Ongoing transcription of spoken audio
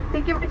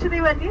Thank you for the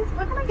Wendy's.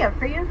 What can I get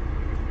for you?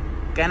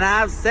 Can I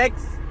have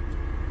sex?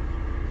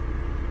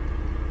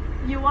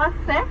 You want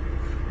sex?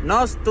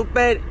 No,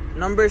 stupid.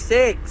 Number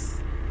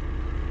 6.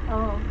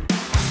 Oh.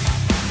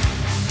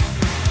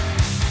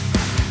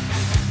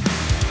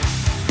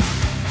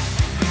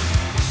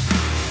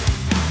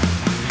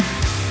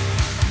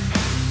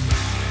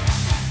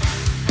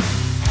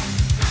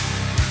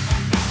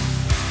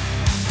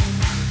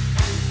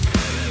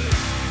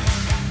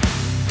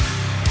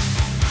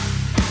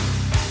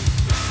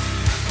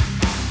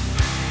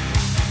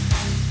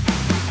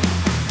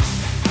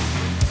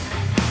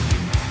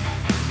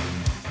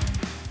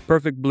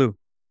 Perfect Blue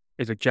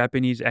is a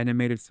Japanese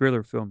animated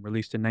thriller film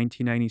released in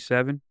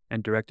 1997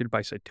 and directed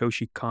by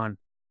Satoshi Kon.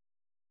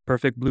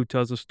 Perfect Blue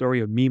tells the story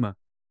of Mima,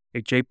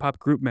 a J-pop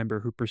group member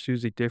who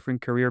pursues a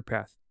different career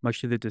path, much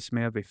to the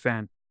dismay of a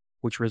fan,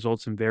 which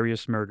results in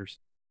various murders.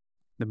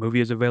 The movie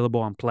is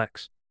available on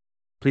Plex.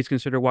 Please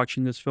consider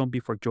watching this film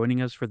before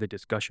joining us for the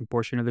discussion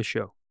portion of the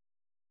show.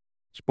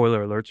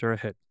 Spoiler alerts are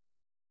ahead.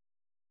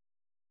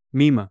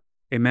 Mima,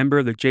 a member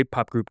of the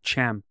J-pop group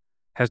Cham,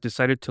 has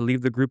decided to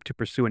leave the group to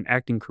pursue an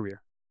acting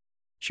career.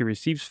 She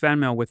receives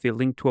fan mail with a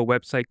link to a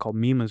website called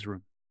Mima's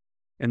Room.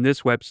 In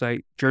this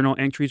website, journal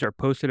entries are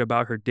posted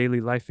about her daily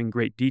life in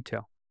great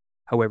detail.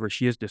 However,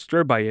 she is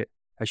disturbed by it,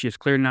 as she is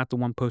clearly not the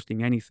one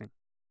posting anything.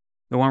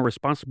 The one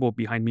responsible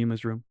behind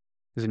Mima's Room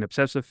is an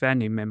obsessive fan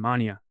named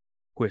Memania,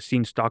 who is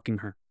seen stalking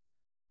her.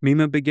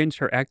 Mima begins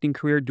her acting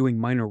career doing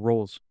minor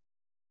roles.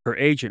 Her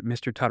agent,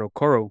 Mr.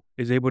 Tarokoro,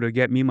 is able to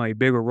get Mima a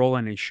bigger role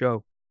in a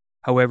show.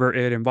 However,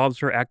 it involves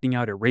her acting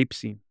out a rape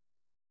scene.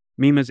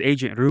 Mima's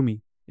agent,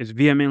 Rumi, is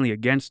vehemently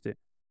against it,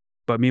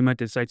 but Mima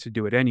decides to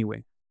do it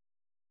anyway.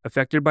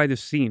 Affected by the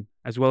scene,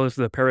 as well as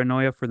the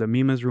paranoia for the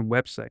Mima's Room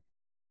website,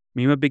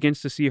 Mima begins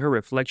to see her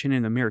reflection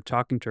in the mirror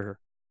talking to her,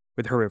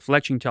 with her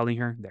reflection telling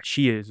her that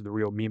she is the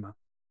real Mima.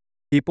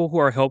 People who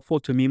are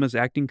helpful to Mima's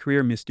acting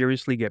career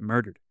mysteriously get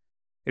murdered.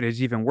 It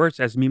is even worse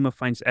as Mima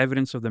finds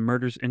evidence of the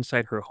murders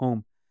inside her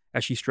home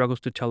as she struggles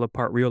to tell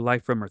apart real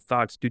life from her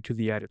thoughts due to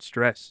the added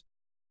stress.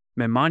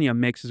 Memania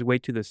makes his way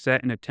to the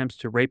set and attempts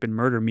to rape and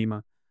murder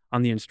Mima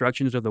on the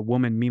instructions of the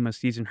woman Mima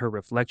sees in her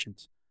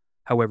reflections.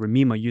 However,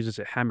 Mima uses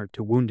a hammer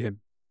to wound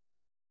him.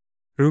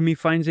 Rumi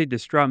finds a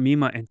distraught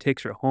Mima and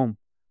takes her home,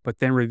 but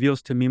then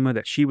reveals to Mima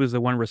that she was the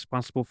one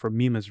responsible for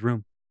Mima's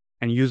room,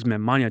 and used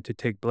Memania to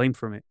take blame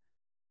from it,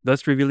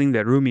 thus revealing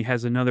that Rumi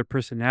has another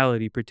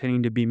personality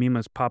pretending to be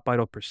Mima's pop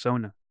idol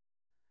persona.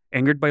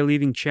 Angered by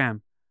leaving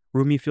Cham,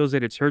 Rumi feels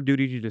that it's her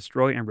duty to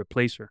destroy and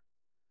replace her.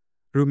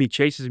 Rumi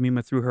chases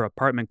Mima through her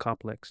apartment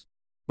complex,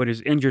 but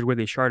is injured with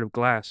a shard of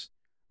glass,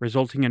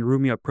 resulting in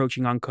Rumi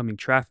approaching oncoming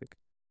traffic,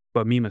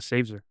 but Mima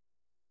saves her.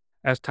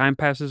 As time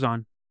passes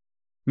on,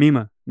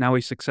 Mima, now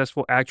a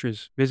successful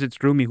actress,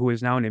 visits Rumi, who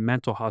is now in a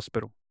mental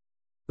hospital.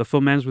 The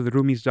film ends with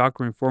Rumi's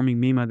doctor informing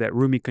Mima that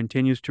Rumi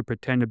continues to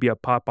pretend to be a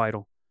pop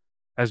idol.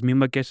 As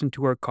Mima gets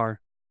into her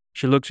car,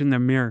 she looks in the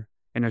mirror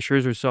and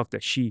assures herself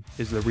that she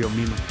is the real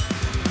Mima.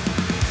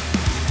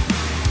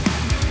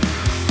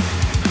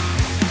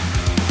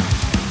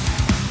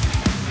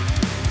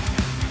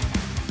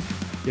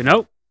 You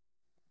know,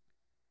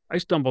 I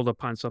stumbled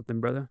upon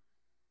something, brother.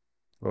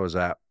 What was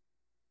that?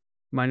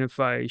 Mind if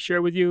I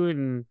share with you,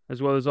 and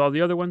as well as all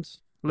the other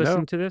ones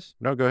listen to this?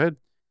 No, go ahead.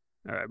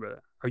 All right,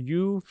 brother. Are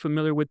you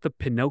familiar with the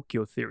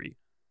Pinocchio theory?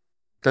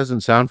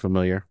 Doesn't sound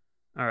familiar.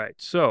 All right,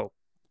 so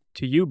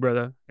to you,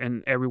 brother,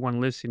 and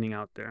everyone listening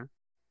out there,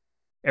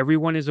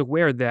 everyone is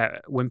aware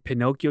that when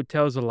Pinocchio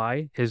tells a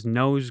lie, his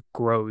nose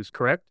grows,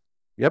 correct?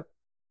 Yep.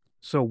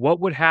 So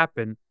what would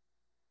happen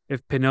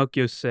if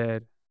Pinocchio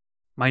said,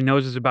 "My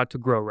nose is about to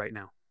grow right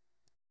now"?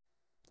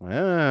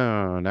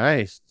 Oh,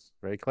 nice.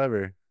 Very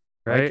clever.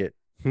 Right? Like it.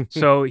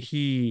 So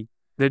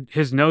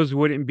his nose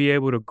wouldn't be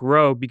able to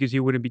grow because he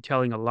wouldn't be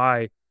telling a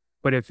lie.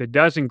 But if it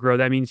doesn't grow,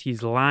 that means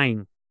he's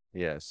lying.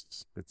 Yes.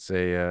 It's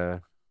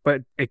a...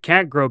 But it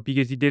can't grow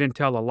because he didn't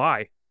tell a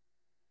lie.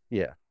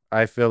 Yeah.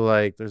 I feel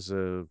like there's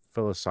a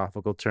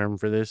philosophical term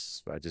for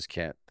this. I just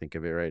can't think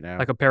of it right now.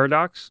 Like a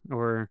paradox?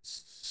 Or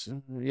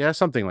yeah,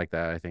 something like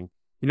that, I think.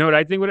 You know what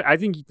I think? I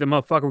think the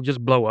motherfucker would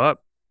just blow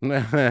up.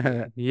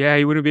 Yeah,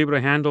 he wouldn't be able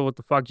to handle what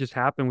the fuck just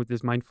happened with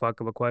this mindfuck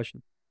of a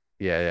question.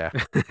 Yeah.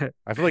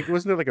 I feel like,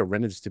 wasn't there like a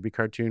Ren and Stimpy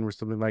cartoon where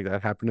something like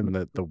that happened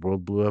and the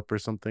world blew up or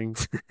something?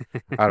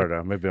 I don't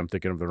know. Maybe I'm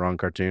thinking of the wrong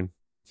cartoon.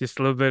 Just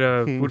a little bit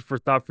of food for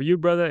thought for you,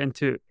 brother, and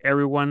to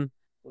everyone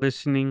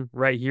listening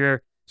right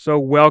here. So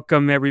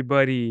welcome,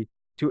 everybody,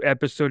 to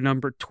episode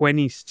number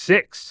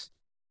 26,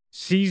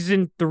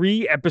 season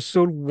 3,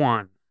 episode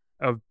 1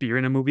 of Beer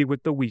in a Movie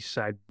with the West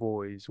Side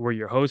Boys. We're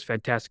your hosts,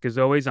 fantastic as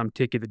always. I'm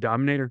Tiki the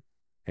Dominator.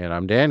 And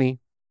I'm Danny.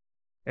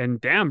 And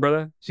damn,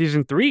 brother,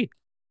 season 3.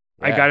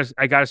 Yeah.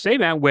 I gotta say,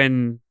 man,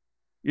 when,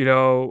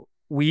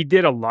 we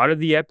did a lot of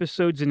the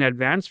episodes in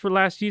advance for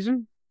last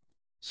season.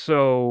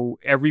 So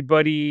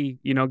everybody,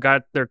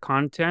 got their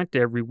content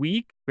every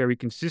week, very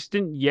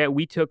consistent. Yet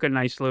we took a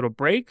nice little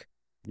break.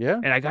 Yeah.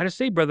 And I gotta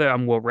say, brother,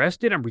 I'm well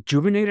rested. I'm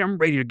rejuvenated. I'm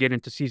ready to get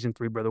into season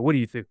 3, brother. What do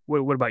you think?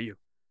 What about you?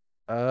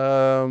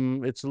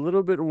 It's a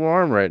little bit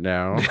warm right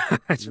now.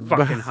 It's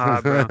fucking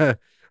hot, bro.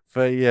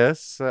 But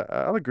yes,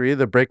 I'll agree.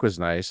 The break was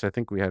nice. I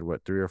think we had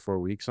what 3 or 4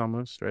 weeks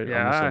almost, right?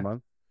 Almost a Yeah.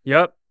 month.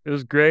 Yep. It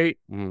was great.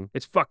 Mhm.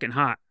 It's fucking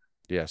hot.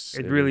 Yes,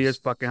 It it really is was.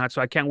 fucking hot.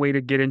 So I can't wait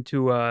to get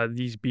into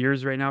these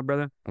beers right now,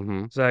 brother.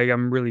 Hmm. It's like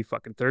I'm really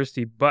fucking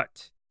thirsty.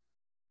 But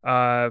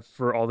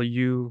for all of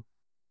you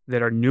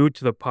that are new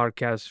to the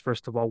podcast,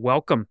 first of all,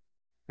 welcome.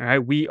 All right.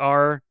 We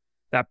are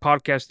that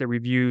podcast that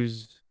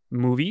reviews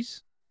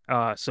movies,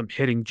 some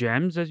hidden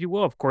gems, as you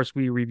will. Of course,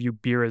 we review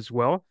beer as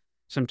well.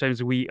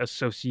 Sometimes we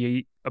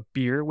associate a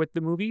beer with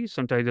the movie.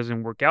 Sometimes it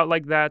doesn't work out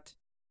like that,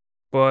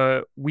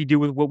 but we do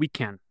with what we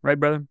can, right,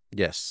 brother?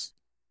 Yes.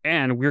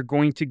 And we're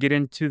going to get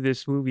into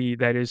this movie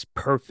that is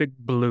Perfect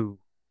Blue,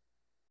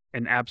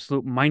 an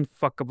absolute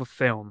mindfuck of a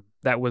film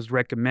that was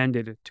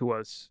recommended to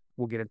us.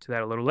 We'll get into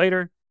that a little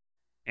later.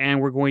 And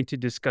we're going to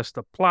discuss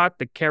the plot,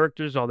 the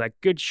characters, all that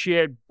good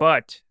shit.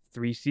 But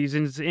 3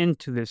 seasons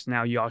into this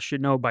now, y'all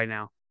should know by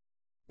now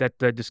that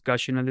the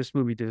discussion of this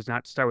movie does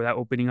not start without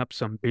opening up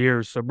some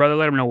beers. So, brother,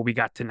 let them know what we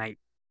got tonight.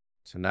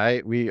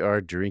 Tonight we are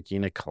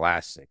drinking a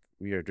classic.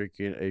 We are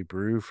drinking a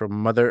brew from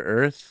Mother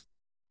Earth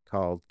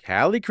called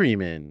Cali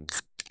Creamin'.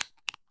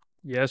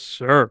 Yes,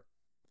 sir.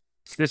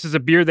 This is a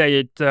beer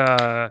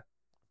that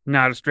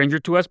not a stranger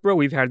to us, bro.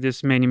 We've had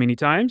this many, many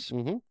times.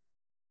 Mm-hmm.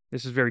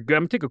 This is very good.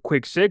 I'm gonna take a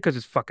quick sip because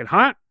it's fucking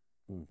hot.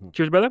 Mm-hmm.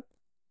 Cheers, brother.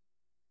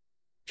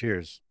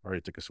 Cheers.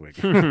 Already took a swig.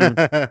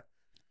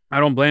 I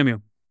don't blame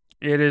you.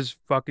 It is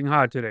fucking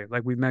hot today,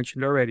 like we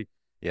mentioned already.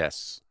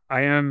 Yes.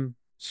 I am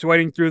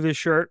sweating through this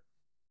shirt.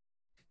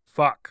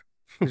 Fuck.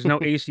 There's no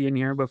AC in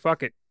here, but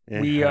fuck it.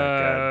 We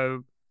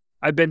God.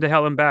 I've been to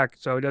hell and back,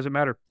 so it doesn't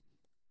matter.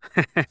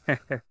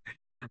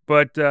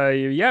 But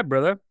yeah,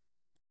 brother.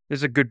 This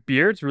is a good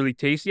beer. It's really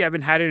tasty. I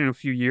haven't had it in a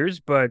few years,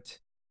 but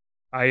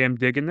I am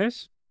digging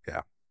this.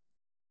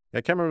 I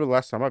can't remember the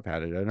last time I've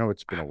had it. I know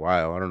it's been a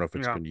while. I don't know if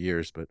it's Yeah. been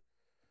years, but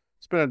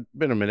it's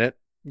been a minute.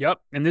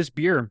 Yep. And this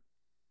beer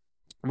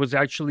was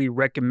actually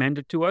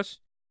recommended to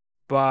us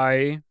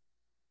by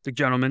the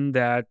gentleman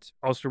that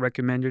also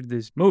recommended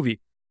this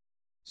movie.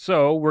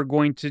 So we're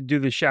going to do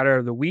the shout out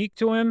of the week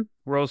to him.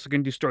 We're also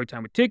going to do story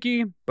time with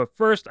Tiki. But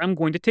first, I'm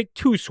going to take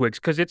 2 swigs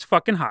because it's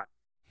fucking hot.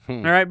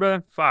 All right,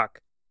 brother?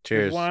 Fuck.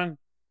 Cheers. Here's one.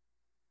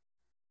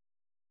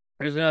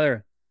 Here's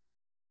another.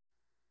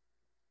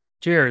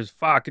 Cheers.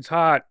 Fuck, it's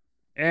hot.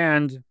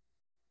 And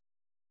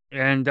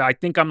I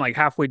think I'm like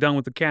halfway done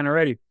with the can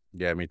already.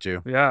 Yeah, me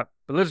too. Yeah.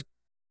 But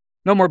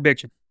no more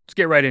bitching. Let's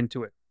get right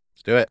into it.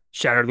 Let's do it.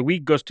 Shout out of the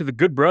week goes to the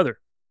good brother,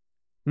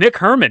 Nick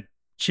Herman.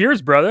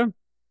 Cheers, brother.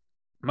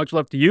 Much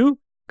love to you.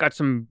 Got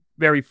some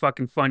very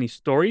fucking funny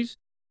stories.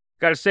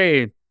 Gotta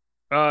say,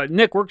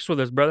 Nick works with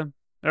us, brother.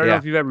 I don't know Yeah.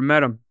 if you've ever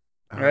met him.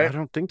 Right? I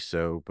don't think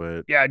so,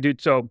 but Yeah, dude.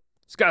 So,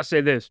 just gotta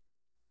say this,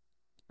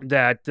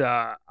 that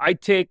I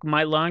take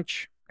my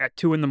lunch at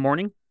 2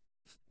 a.m,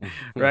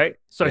 right?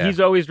 So Yeah. he's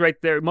always right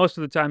there. Most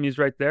of the time he's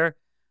right there. A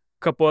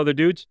couple other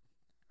dudes,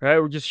 right?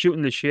 We're just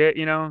shooting the shit,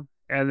 and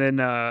then,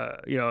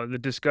 the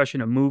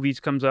discussion of movies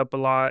comes up a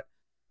lot.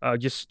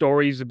 Just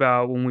stories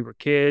about when we were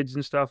kids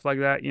and stuff like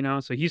that,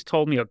 So he's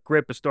told me a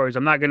grip of stories.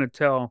 I'm not going to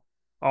tell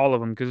all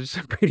of them because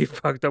it's pretty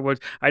fucked up ones.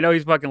 I know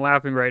he's fucking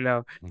laughing right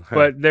now.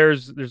 But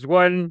there's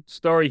one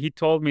story he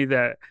told me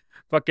that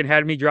fucking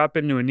had me drop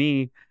into a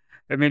knee.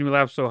 It made me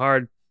laugh so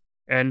hard.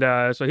 And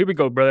so here we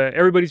go, brother.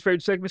 Everybody's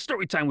favorite segment,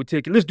 story time with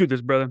Tiki. Let's do this,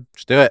 brother.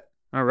 let's do it.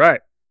 All right.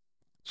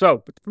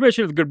 So, with the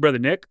permission of the good brother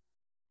Nick,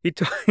 he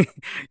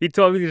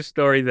told me this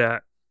story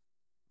that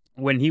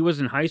when he was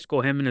in high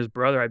school, him and his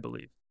brother, I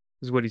believe,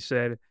 is what he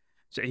said.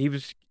 So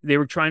they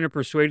were trying to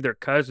persuade their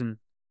cousin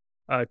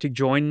to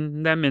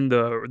join them in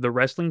the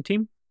wrestling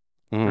team,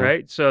 Mhm.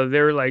 right? So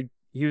they were like,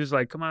 he was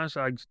like, "Come on,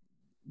 so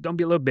don't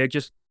be a little bitch,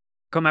 just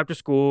come after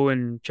school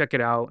and check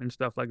it out and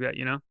stuff like that,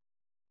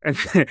 And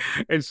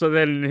and so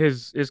then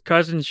his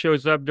cousin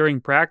shows up during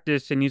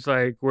practice and he's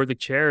like, "Where are the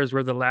chairs?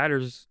 Where are the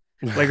ladders?"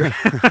 Like,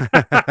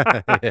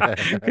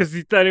 because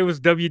he thought it was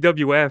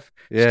WWF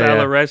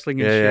style of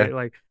wrestling and Yeah, shit.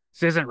 Like,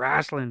 this isn't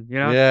wrestling,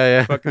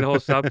 Yeah. Fucking the whole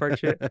South Park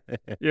shit.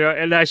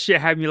 And that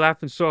shit had me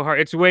laughing so hard.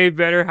 It's way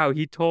better how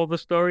he told the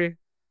story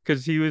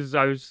because he was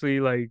obviously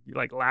like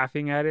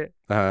laughing at it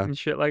Uh-huh. and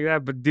shit like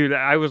that. But dude,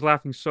 I was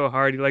laughing so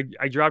hard.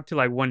 I dropped to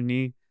like one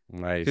knee.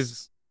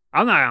 Nice.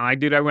 I'm not gonna lie,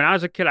 dude. When I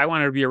was a kid, I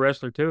wanted to be a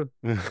wrestler too.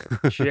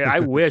 Shit, I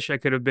wish I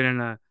could have been in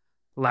a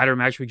ladder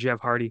match with Jeff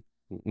Hardy,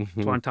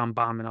 Swanton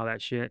Bomb, and all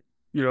that shit.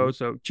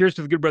 So cheers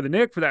to the good brother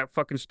Nick for that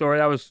fucking story.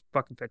 That was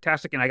fucking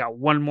fantastic. And I got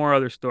one more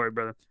other story,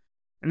 brother.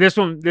 And this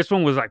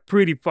one was like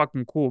pretty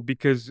fucking cool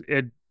because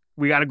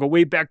we got to go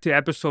way back to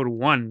episode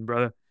 1,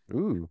 brother.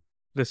 Ooh.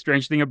 The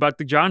strange thing about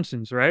the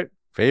Johnsons, right?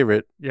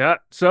 Favorite. Yeah.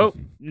 So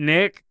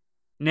Nick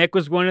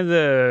was one of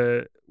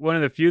the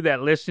few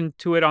that listened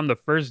to it on the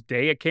first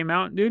day it came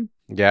out, dude.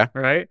 Yeah.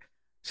 Right.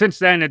 Since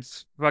then,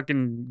 it's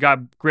fucking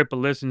got grip of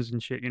listens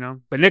and shit,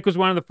 But Nick was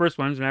one of the first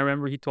ones, and I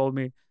remember he told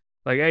me,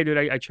 like, "Hey, dude,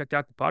 I checked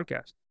out the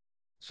podcast."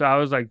 So I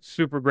was like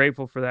super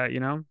grateful for that,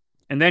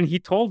 And then he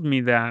told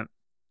me that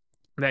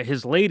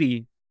his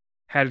lady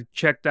had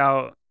checked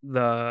out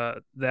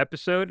the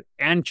episode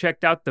and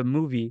checked out the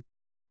movie.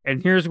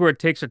 And here's where it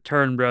takes a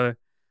turn, brother.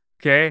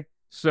 Okay?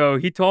 So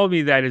he told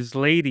me that his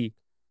lady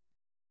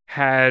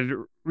had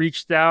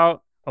reached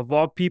out, of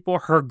all people,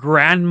 her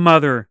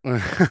grandmother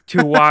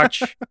to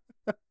watch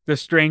The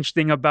Strange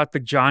Thing About the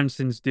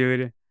Johnsons,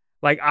 dude.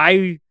 Like,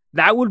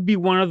 that would be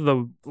one of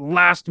the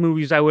last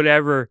movies I would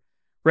ever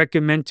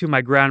recommend to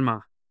my grandma.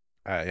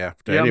 Yeah,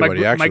 to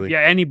anybody, actually.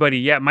 Anybody.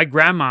 Yeah, my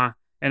grandma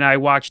and I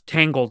watched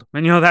Tangled.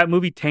 And you know that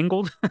movie,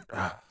 Tangled?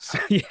 So,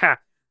 yeah,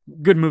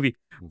 good movie,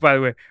 by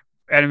the way,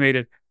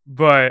 animated.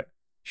 But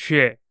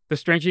shit, The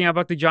Strange Thing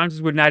About the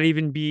Johnsons would not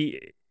even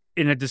be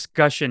in a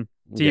discussion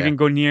to even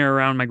go near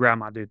around my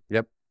grandma, dude.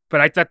 Yep.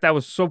 But I thought that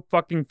was so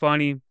fucking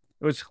funny.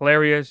 It was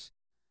hilarious.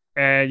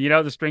 And, you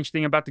know, The Strange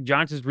Thing About the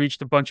Johnsons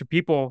reached a bunch of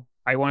people,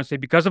 I want to say,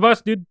 because of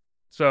us, dude.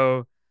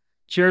 So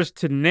cheers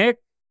to Nick.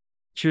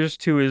 Cheers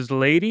to his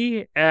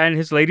lady and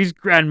his lady's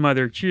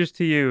grandmother. Cheers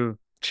to you.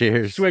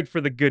 Cheers. Swig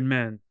for the good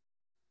man.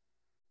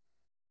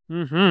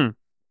 Mm-hmm.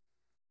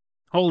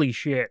 Holy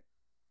shit.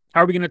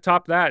 How are we going to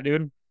top that,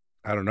 dude?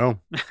 I don't know.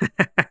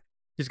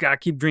 Just got to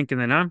keep drinking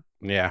then, huh?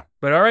 Yeah.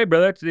 But all right,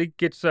 brother. It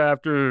gets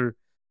after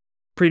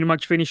pretty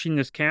much finishing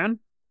this can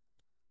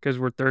because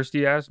we're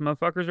thirsty-ass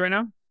motherfuckers right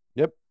now.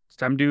 Yep. It's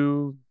time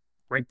to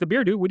rank the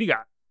beer, dude. What do you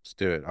got? Let's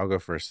do it. I'll go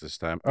first this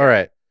time. All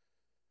right.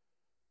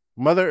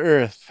 Mother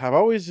Earth. I've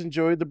always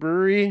enjoyed the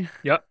brewery.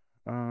 Yep.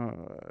 I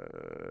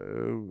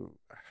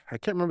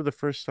can't remember the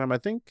first time. I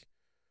think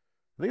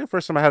the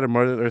first time I had a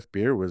Mother Earth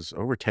beer was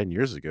over 10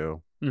 years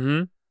ago.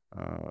 Mm-hmm.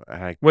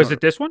 Was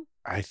it this one?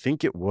 I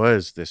think it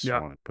was this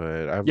one,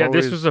 but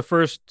this was the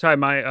first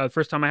time I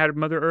had a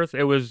Mother Earth.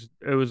 It was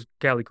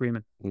Cali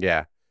Creamin'.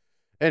 Yeah.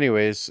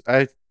 Anyways,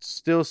 I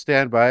still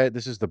stand by it.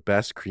 This is the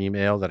best cream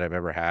ale that I've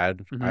ever had.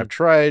 Mm-hmm. I've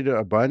tried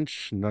a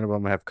bunch. None of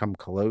them have come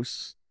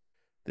close.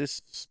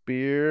 This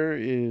beer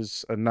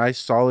is a nice,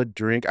 solid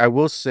drink. I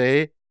will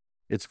say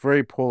it's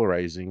very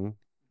polarizing.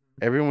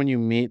 Everyone you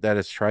meet that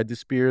has tried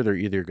this beer, they're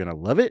either going to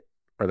love it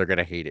or they're going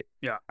to hate it.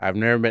 Yeah. I've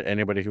never met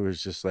anybody who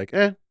was just like,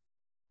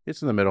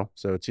 it's in the middle.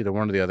 So it's either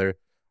one or the other.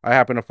 I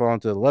happen to fall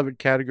into the love it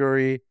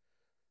category.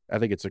 I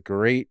think it's a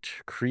great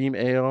cream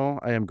ale.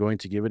 I am going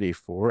to give it a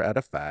 4 out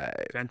of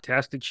 5.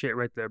 Fantastic shit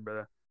right there,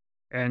 brother.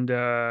 And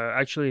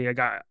actually, I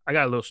got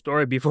a little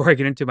story before I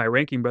get into my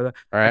ranking, brother.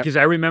 All right. Because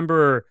I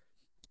remember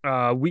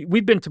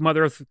we've been to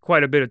Mother Earth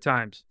quite a bit of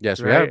times. Yes,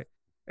 right? we have.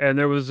 And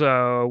there was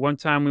one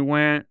time we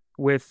went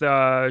with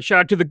shout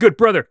out to the good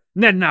brother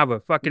Ned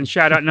Nava, fucking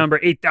shout out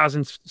number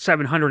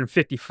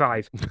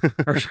 8,755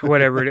 or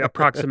whatever,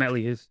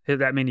 approximately his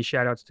that many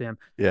shout outs to him.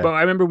 Yeah. But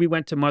I remember we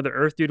went to Mother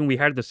Earth, dude, and we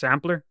had the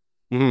sampler.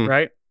 Mm-hmm.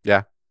 Right?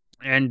 Yeah.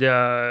 And,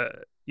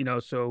 you know,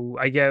 so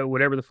I get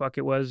whatever the fuck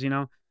it was, you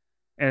know,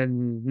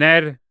 and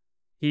Ned,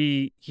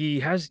 he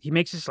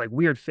makes this like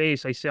weird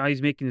face. I saw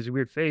he's making this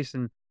weird face.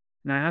 And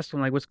I asked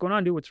him like, what's going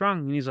on, dude? What's wrong?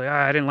 And he's like,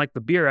 I didn't like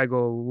the beer. I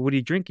go, what are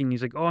you drinking?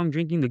 He's like, oh, I'm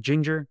drinking the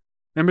ginger.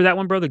 Remember that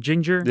one, bro? The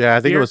ginger? Yeah. I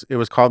think beer? it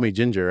was Call Me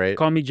Ginger, right?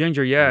 Call Me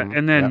Ginger. Yeah. Mm-hmm.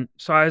 And then,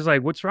 so I was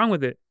like, what's wrong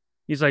with it?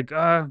 He's like,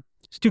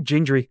 it's too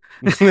gingery.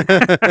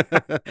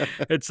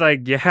 It's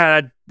like,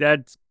 yeah,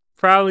 that's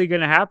probably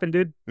gonna happen,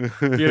 dude.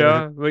 You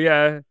know, but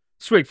yeah,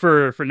 swig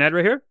for Ned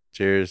right here.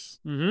 Cheers.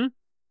 Mm-hmm.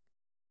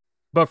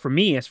 But for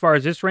me, as far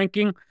as this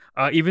ranking,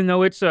 even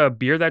though it's a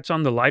beer that's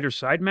on the lighter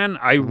side, man,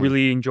 I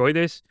really enjoy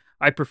this.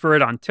 I prefer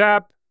it on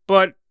tap,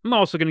 but I'm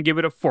also gonna give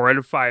it a 4 out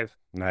of 5.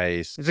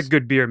 Nice. It's a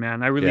good beer,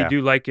 man. I really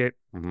do like it.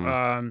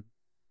 Mm-hmm.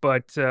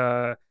 But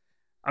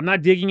I'm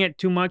not digging it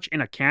too much in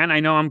a can.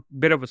 I know I'm a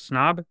bit of a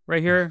snob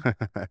right here,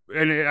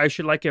 and I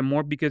should like it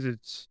more because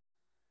it's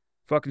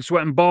fucking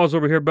sweating balls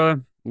over here,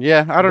 brother.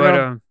 Yeah, I don't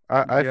know.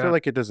 I feel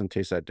like it doesn't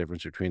taste that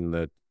difference between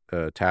the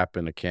tap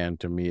and a can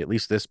to me, at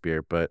least this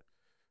beer, but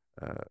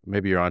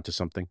maybe you're onto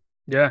something.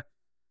 Yeah.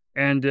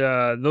 And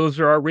those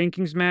are our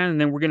rankings, man. And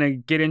then we're going to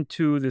get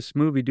into this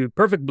movie, dude.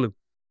 Perfect Blue.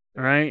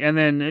 All right. And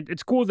then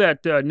it's cool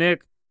that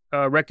Nick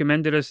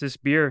recommended us this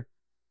beer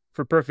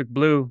for Perfect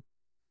Blue.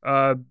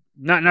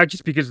 Not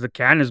just because the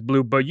can is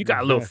blue, but you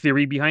got a little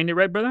theory behind it,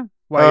 right, brother?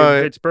 Why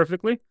it fits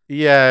perfectly?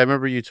 Yeah, I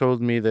remember you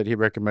told me that he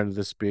recommended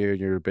this beer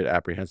and you're a bit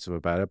apprehensive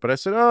about it. But I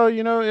said,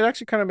 it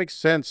actually kind of makes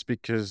sense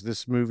because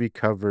this movie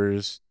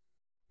covers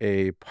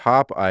a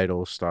pop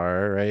idol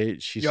star,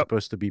 right? She's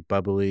supposed to be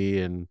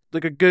bubbly and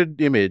like a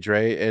good image,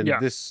 right? And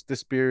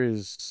this beer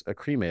is a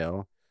cream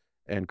ale,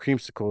 and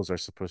creamsicles are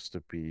supposed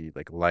to be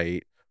like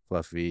light,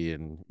 fluffy,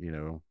 and,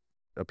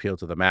 appeal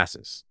to the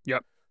masses.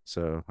 Yep.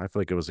 So I feel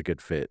like it was a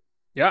good fit.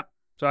 Yeah.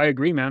 So I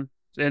agree, man.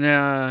 And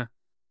I'm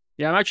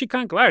actually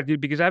kind of glad, dude,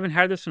 because I haven't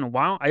had this in a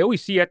while. I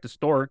always see it at the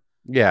store.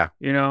 Yeah.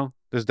 This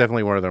is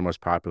definitely one of their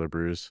most popular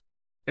brews.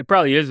 It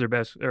probably is their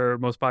best or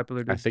most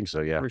popular, dude. I think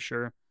so, yeah. For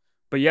sure.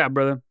 But yeah,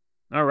 brother.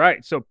 All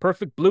right. So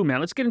Perfect Blue, man.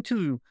 Let's get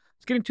into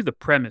the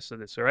premise of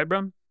this, all right,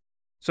 bro?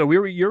 So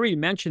you already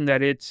mentioned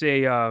that it's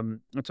a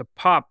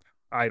pop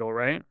idol,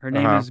 right? Her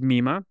name is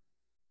Mima.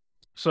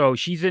 So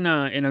she's in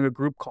a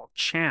group called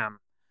Cham.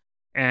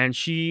 And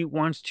she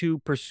wants to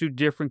pursue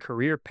different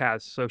career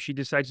paths. So she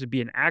decides to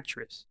be an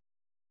actress.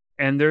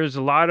 and there's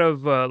a lot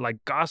of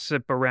like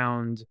gossip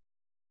around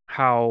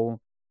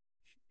how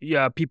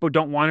people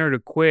don't want her to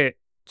quit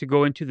to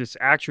go into this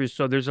actress.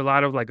 So there's a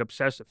lot of like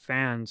obsessive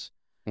fans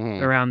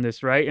Mhm. around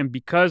this, right? And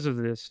because of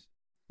this,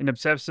 an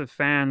obsessive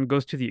fan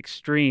goes to the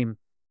extreme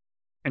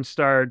and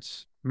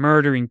starts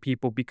murdering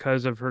people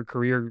because of her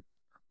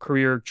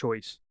career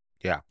choice.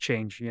 Yeah.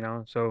 Change,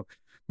 So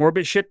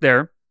morbid shit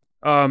there.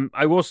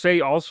 I will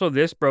say also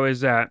this, bro,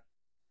 is that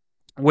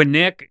when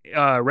Nick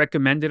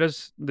recommended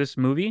us this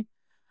movie,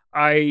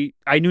 I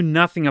knew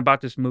nothing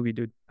about this movie,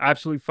 dude.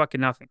 Absolutely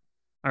fucking nothing.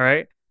 All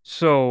right.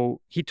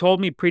 So he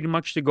told me pretty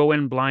much to go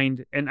in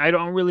blind, and I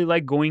don't really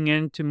like going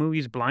into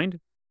movies blind.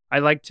 I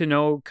like to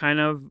know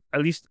kind of I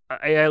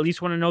at least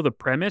want to know the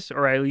premise,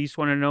 or I at least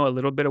want to know a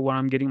little bit of what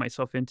I'm getting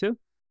myself into.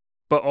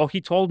 But all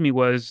he told me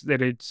was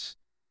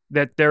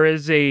that there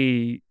is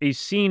a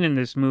scene in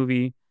this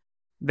movie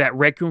that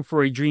Requiem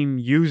for a Dream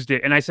used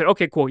it, and I said,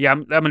 okay, cool, yeah,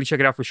 I'm gonna check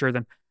it out for sure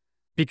then,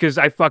 because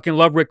I fucking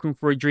love Requiem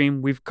for a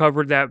Dream. We've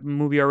covered that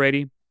movie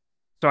already,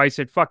 so I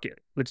said, fuck it,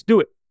 let's do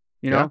it.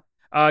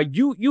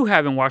 You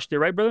haven't watched it,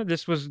 right, brother?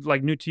 This was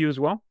like new to you as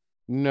well.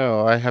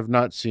 No, I have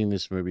not seen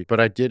this movie, but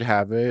I did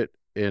have it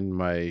in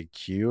my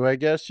queue, I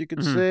guess you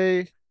could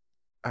say.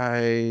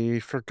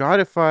 I forgot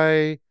if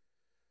I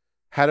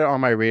had it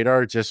on my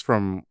radar just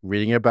from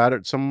reading about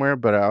it somewhere,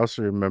 but I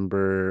also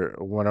remember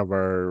one of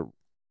our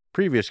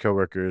previous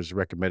coworkers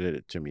recommended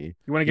it to me.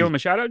 You want to give him a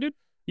shout out, dude?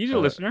 He's a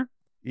listener.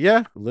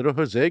 Yeah, little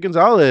Jose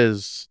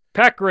Gonzalez.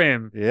 Pack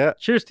Rim. Yeah.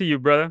 Cheers to you,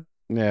 brother.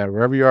 Yeah,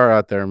 wherever you are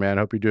out there, man.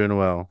 Hope you're doing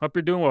well. Hope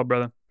you're doing well,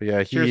 brother. But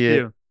yeah, cheers to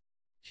you.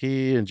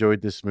 He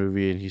enjoyed this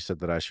movie and he said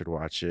that I should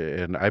watch it.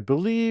 And I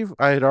believe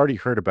I had already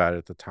heard about it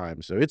at the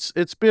time. So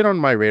it's been on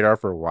my radar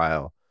for a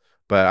while,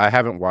 but I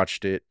haven't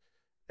watched it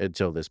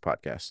until this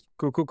podcast.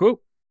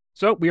 Cool.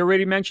 So we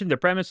already mentioned the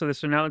premise of this.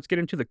 So now let's get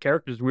into the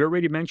characters. We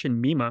already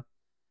mentioned Mima,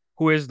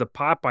 who is the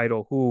pop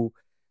idol who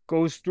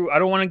goes through. I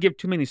don't want to give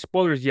too many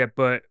spoilers yet,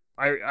 but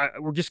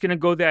we're just gonna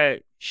go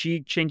that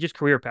she changes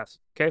career paths.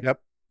 Okay.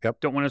 Yep.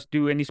 Don't want us to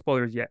do any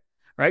spoilers yet.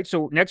 All right.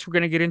 So next we're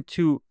gonna get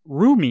into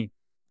Rumi,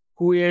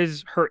 who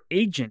is her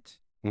agent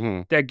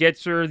that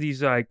gets her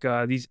these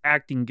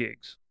acting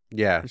gigs.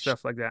 Yeah. And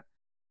stuff like that.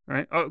 All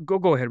right. Oh,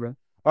 go ahead, bro.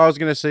 I was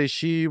gonna say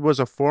she was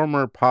a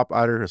former pop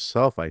idol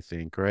herself, I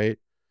think, right?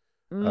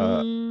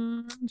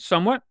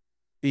 Somewhat.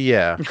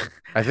 Yeah,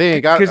 I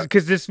think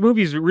because this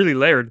movie is really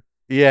layered.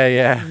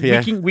 Yeah.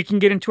 We can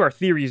get into our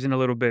theories in a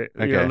little bit,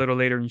 okay. A little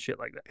later and shit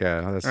like that.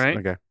 Yeah, that's right.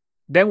 Okay.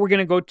 Then we're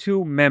gonna go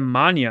to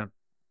Memmania,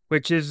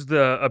 which is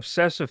the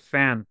obsessive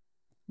fan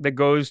that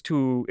goes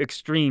to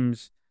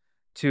extremes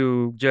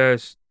to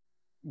just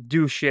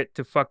do shit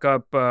to fuck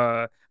up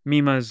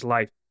Mima's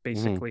life,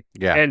 basically.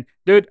 Yeah. And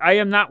dude, I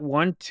am not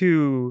one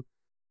to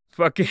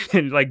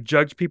fucking like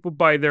judge people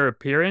by their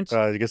appearance. You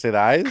gonna say the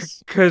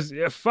eyes? Because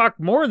fuck,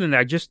 more than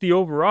that, just the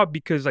overall.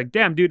 Because like,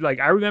 damn, dude, like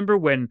I remember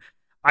when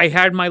I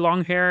had my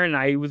long hair and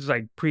I was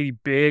like pretty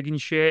big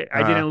and shit.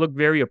 I didn't look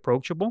very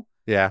approachable.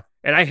 Yeah.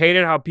 And I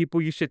hated how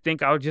people used to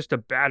think I was just a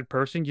bad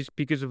person just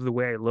because of the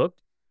way I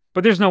looked.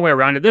 But there's no way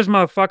around it. This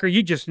motherfucker,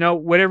 you just know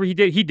whatever he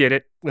did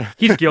it.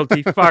 He's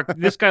guilty. Fuck,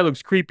 this guy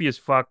looks creepy as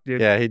fuck, dude.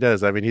 Yeah, he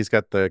does. I mean, he's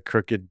got the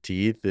crooked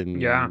teeth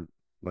and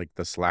like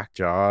the slack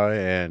jaw,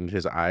 and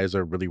his eyes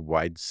are really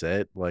wide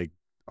set, like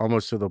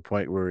almost to the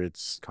point where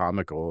it's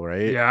comical,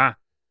 right? Yeah.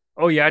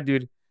 Oh yeah,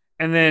 dude.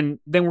 And then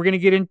we're gonna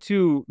get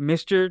into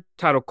Mr.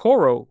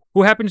 Tadokoro,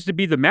 who happens to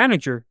be the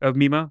manager of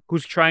Mima,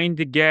 who's trying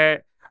to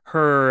get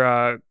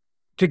her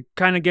to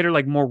kind of get her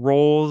like more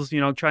roles,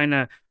 trying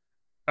to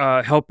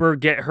help her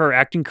get her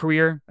acting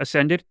career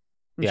ascended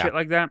and shit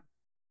like that.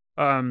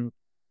 And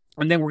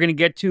then we're going to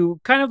get to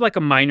kind of like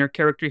a minor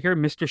character here,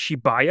 Mr.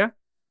 Shibaya,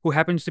 who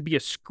happens to be a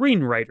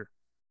screenwriter.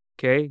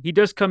 Okay. He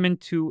does come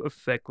into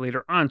effect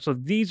later on. So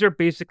these are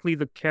basically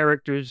the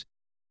characters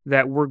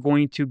that we're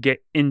going to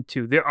get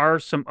into. There are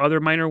some other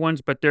minor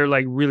ones, but they're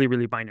like really,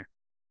 really minor.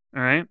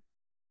 All right.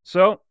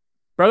 So,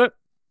 brother,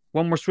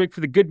 one more swig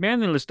for the good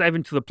man, then let's dive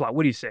into the plot.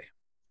 What do you say?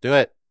 Do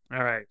it.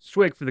 All right.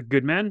 Swig for the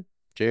good man.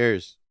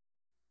 Cheers.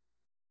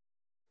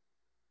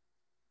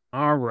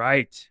 All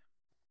right.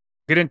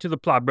 Get into the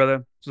plot,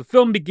 brother. So the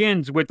film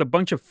begins with a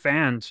bunch of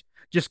fans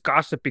just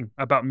gossiping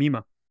about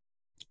Mima.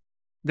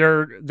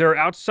 They're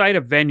outside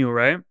a venue,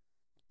 right?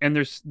 And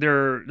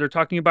they're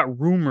talking about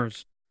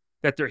rumors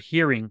that they're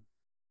hearing.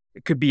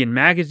 It could be in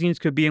magazines,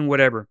 could be in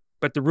whatever.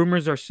 But the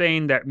rumors are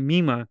saying that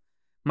Mima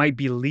might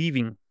be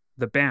leaving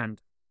the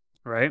band,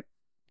 right?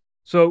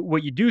 So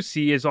what you do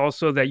see is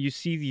also that you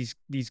see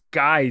these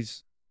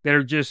guys that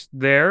are just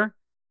there,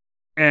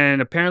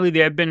 and apparently they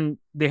have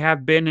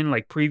been in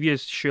like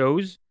previous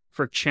shows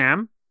for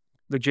Cham,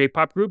 the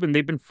J-pop group, and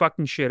they've been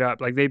fucking shit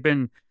up. Like they've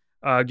been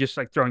just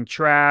like throwing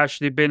trash.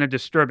 They've been a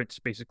disturbance,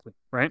 basically,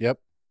 right? Yep.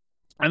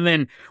 And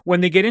then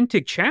when they get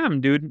into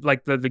Cham, dude,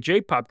 like the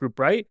J-pop group,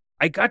 right?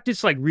 I got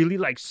this like really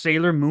like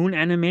Sailor Moon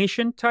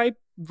animation type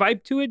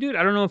vibe to it, dude.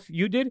 I don't know if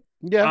you did.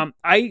 Yeah.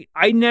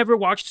 I never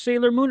watched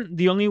Sailor Moon.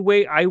 The only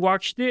way I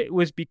watched it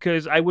was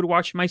because I would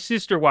watch my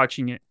sister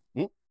watching it.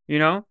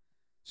 Mm.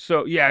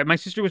 So yeah, my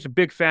sister was a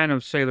big fan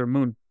of Sailor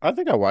Moon. I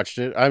think I watched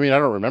it. I mean, I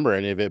don't remember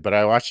any of it, but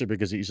I watched it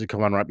because it used to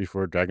come on right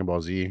before Dragon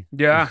Ball Z.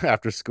 Yeah.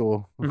 After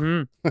school.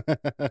 hmm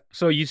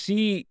So you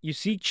see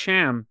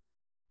Cham,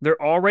 they're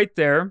all right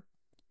there,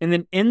 and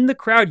then in the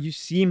crowd you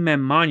see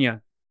Memanya.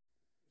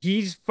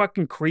 He's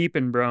fucking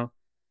creeping, bro.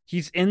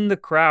 He's in the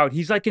crowd.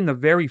 He's like in the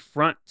very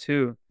front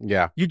too.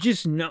 Yeah. You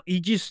just know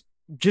he just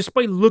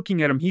by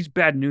looking at him, he's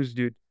bad news,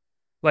 dude.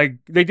 Like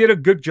they did a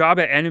good job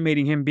at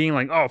animating him being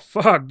like, "Oh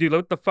fuck, dude,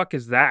 what the fuck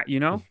is that?"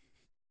 You know?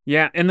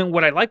 Yeah. And then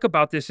what I like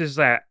about this is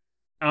that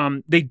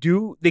they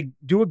do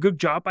a good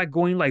job by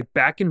going like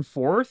back and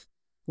forth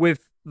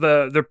with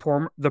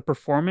the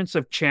performance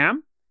of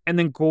Cham and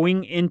then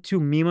going into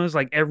Mima's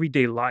like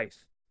everyday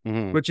life,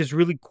 Mhm. which is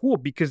really cool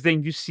because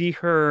then you see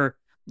her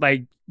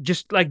like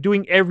just like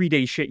doing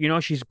everyday shit. You know,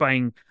 she's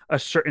buying a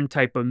certain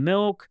type of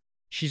milk.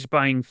 She's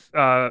buying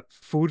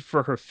food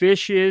for her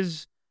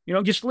fishes. You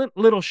know, just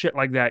little shit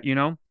like that. You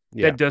know,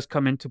 Yeah. that does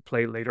come into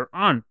play later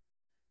on.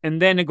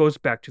 And then it goes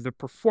back to the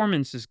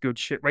performances, good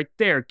shit right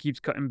there. It keeps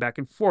cutting back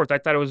and forth. I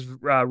thought it was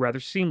rather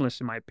seamless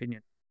in my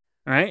opinion.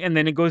 All right, and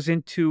then it goes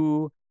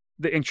into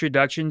the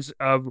introductions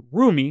of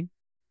Rumi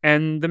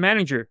and the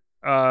manager,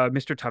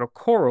 Mr.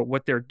 Tadokoro.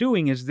 What they're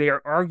doing is they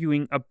are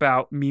arguing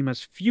about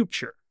Mima's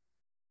future.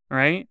 All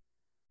right,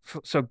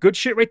 so good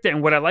shit right there.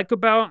 And what I like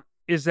about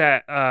is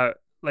that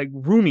like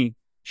Rumi,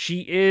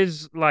 she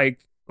is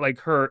like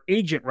her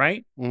agent,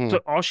 right? Mhm. So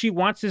all she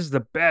wants is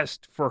the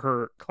best for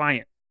her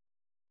client,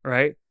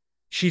 right?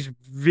 She's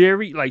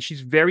very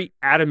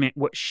adamant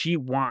what she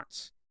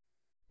wants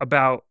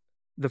about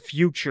the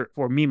future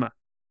for Mima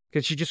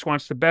because she just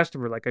wants the best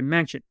of her, like I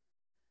mentioned.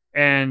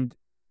 And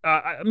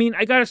I mean,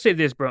 I gotta say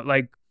this, bro.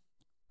 Like,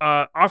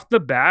 off the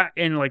bat,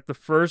 in like the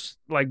first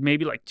like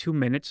maybe like 2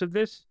 minutes of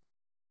this,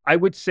 I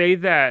would say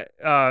that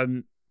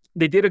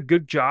they did a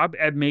good job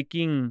at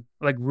making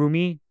like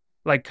Rumi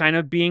like kind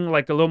of being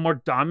like a little more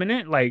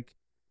dominant. Like,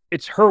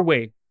 it's her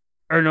way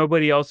or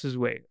nobody else's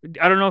way.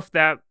 I don't know if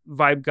that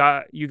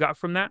vibe you got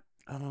from that.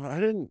 I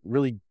didn't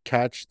really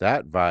catch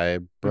that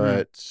vibe, Mhm.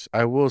 but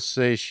I will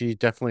say she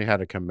definitely had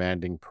a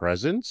commanding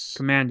presence.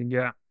 Commanding,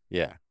 yeah.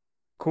 Yeah.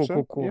 Cool,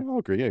 So, cool. Yeah, I'll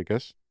agree, I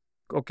guess.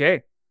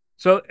 Okay.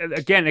 So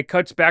again, it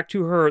cuts back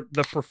to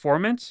the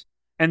performance,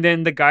 and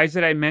then the guys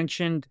that I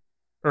mentioned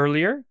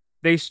earlier,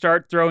 they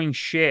start throwing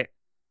shit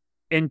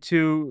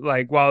into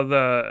like while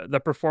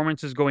the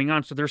performance is going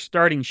on. So they're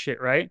starting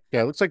shit, right?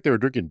 Yeah, it looks like they were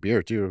drinking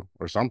beer too,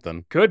 or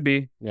something. Could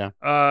be. Yeah.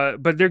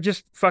 But they're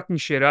just fucking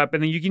shit up.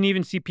 And then you can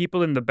even see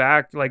people in the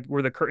back, like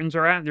where the curtains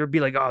are at. They'll be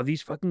like, "Oh,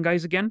 these fucking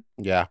guys again,"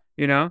 Yeah.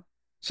 you know?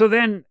 So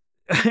then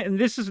and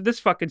this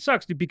fucking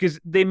sucks, dude, because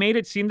they made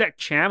it seem that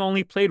Cham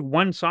only played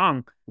one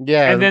song.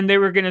 Yeah. And then they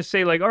were gonna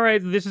say, like, all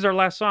right, this is our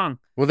last song.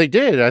 Well, they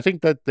did. I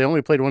think that they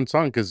only played one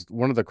song because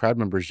one of the crowd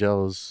members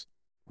yells,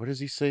 what does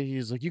he say?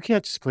 He's like, you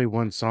can't just play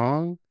one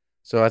song.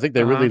 So I think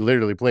they really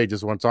literally played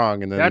just one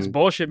song, and then That's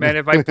bullshit, man.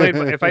 If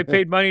I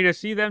paid money to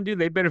see them, dude,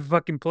 they better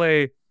fucking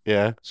play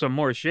some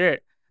more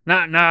shit.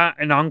 Not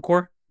an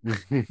encore.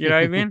 You know what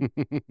I mean?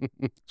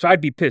 So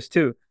I'd be pissed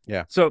too.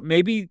 Yeah. So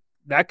maybe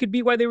that could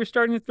be why they were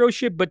starting to throw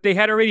shit, but they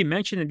had already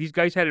mentioned that these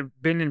guys had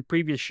been in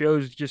previous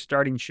shows just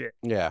starting shit.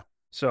 Yeah.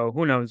 So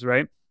who knows,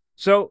 right?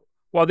 So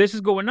while this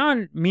is going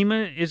on,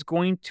 Mima is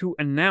going to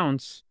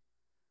announce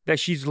that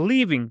she's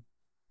leaving,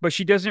 but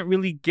she doesn't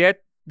really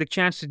get the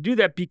chance to do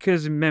that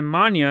because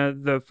Memanya,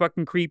 the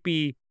fucking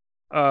creepy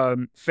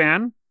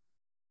fan,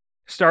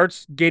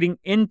 starts getting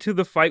into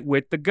the fight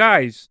with the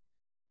guys.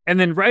 And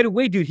then right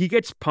away, dude, he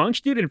gets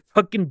punched, dude, and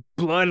fucking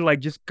blood like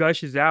just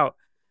gushes out.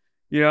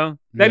 You know?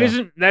 That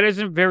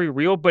isn't very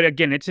real, but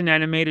again, it's an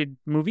animated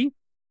movie.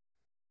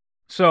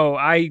 So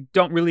I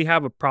don't really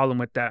have a problem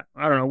with that.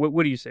 I don't know.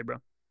 What do you say, bro?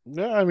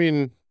 Yeah, I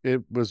mean,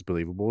 it was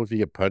believable. If you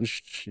get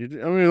punched,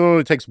 it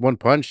only takes one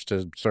punch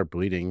to start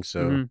bleeding.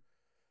 So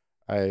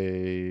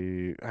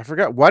I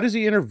forgot. Why does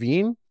he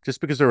intervene?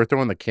 Just because they were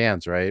throwing the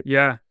cans, right?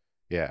 Yeah.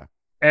 Yeah.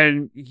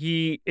 And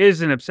he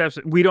is an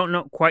obsessive. We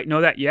don't quite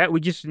know that yet. We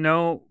just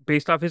know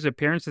based off his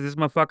appearance that this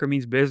motherfucker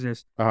means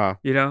business.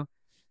 You know?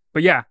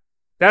 But yeah,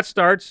 that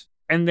starts.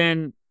 And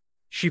then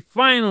she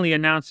finally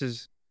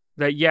announces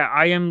that, yeah,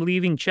 I am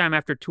leaving Cham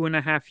after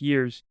 2.5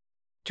 years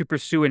to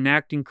pursue an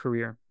acting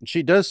career.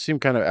 She does seem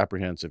kind of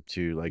apprehensive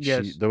too. Like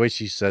the way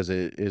she says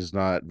it is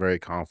not very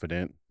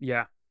confident.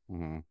 Yeah.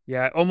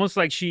 Yeah. Almost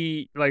like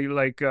she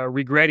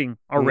regretting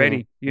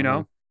already, you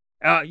know?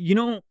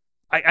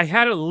 I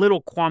had a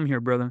little qualm here,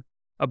 brother,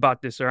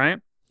 about this. All right.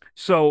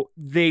 So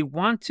they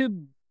want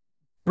to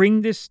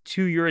bring this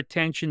to your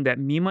attention that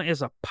Mima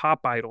is a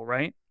pop idol,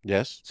 right?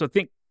 Yes. So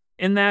think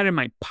in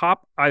my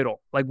pop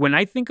idol. Like when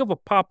I think of a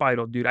pop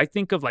idol, dude, I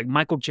think of like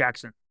Michael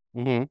Jackson.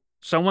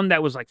 Someone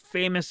that was like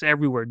famous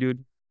everywhere,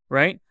 dude.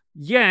 Right?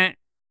 Yet,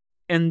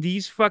 in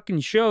these fucking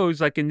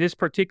shows, like in this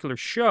particular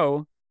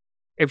show,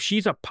 if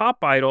she's a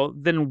pop idol,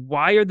 then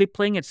why are they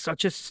playing at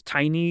such a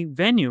tiny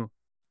venue?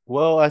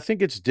 Well, I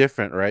think it's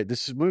different, right?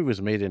 This movie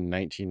was made in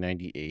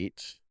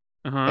 1998.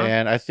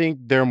 And I think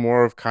they're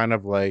more of kind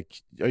of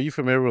like, are you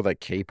familiar with like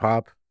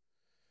K-pop?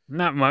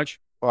 Not much.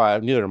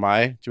 well, neither am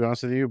I, to be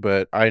honest with you,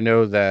 but I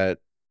know that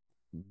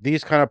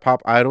these kind of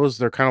pop idols,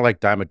 they're kind of like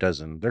dime a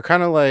dozen. They're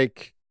kind of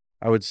like,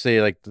 I would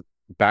say, like the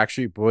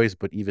Backstreet Boys,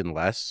 but even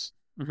less.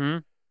 Mm-hmm.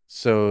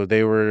 So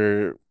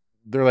they're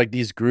like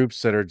these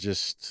groups that are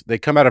just, they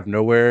come out of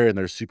nowhere and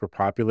they're super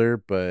popular,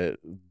 but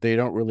they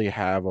don't really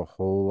have a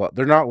whole lot.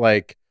 They're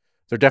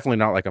definitely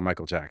not like a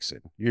Michael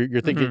Jackson.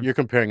 You're thinking, you're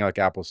comparing like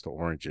apples to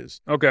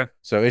oranges. Okay.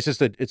 So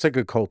it's like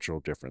a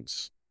cultural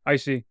difference. I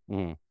see.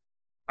 Mhm.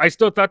 I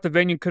still thought the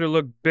venue could have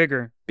looked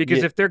bigger because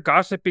Yeah. if they're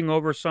gossiping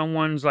over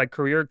someone's like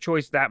career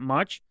choice that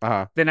much,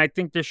 then I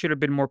think there should have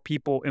been more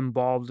people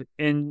involved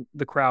in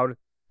the crowd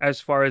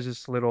as far as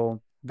this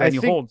little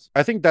venue holds.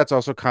 I think that's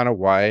also kind of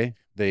why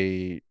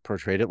they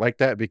portrayed it like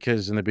that,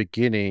 because in the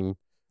beginning,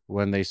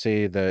 when they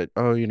say that,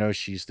 oh,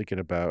 she's thinking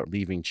about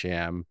leaving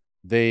Cham,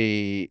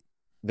 they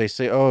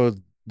say, oh,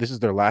 this is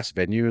their last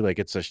venue, like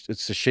it's a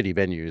shitty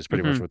venue is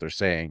pretty much what they're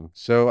saying.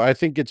 So I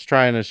think it's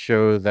trying to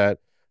show that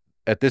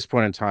at this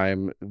point in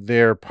time,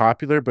 they're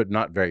popular but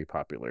not very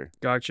popular.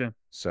 Gotcha.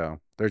 So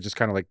they're just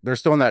kind of like, they're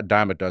still in that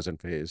dime a dozen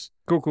phase.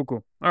 Cool.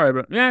 All right,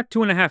 but yeah,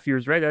 2.5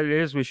 years, right? That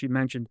is what she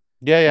mentioned.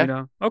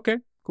 Yeah. Okay,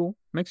 cool.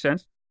 Makes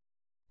sense.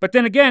 But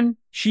then again,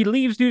 she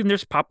leaves, dude, and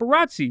there's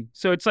paparazzi.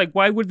 So it's like,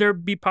 why would there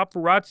be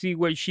paparazzi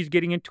when she's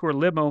getting into her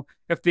limo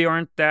if they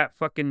aren't that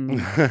fucking, you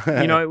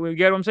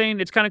get what I'm saying?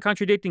 It's kind of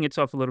contradicting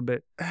itself a little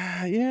bit.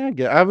 Yeah,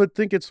 I would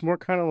think it's more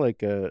kind of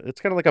like it's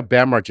kind of like a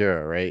Bam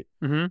Margera, right?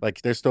 Mm-hmm.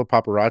 Like there's still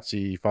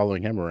paparazzi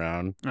following him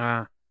around.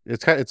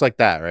 It's like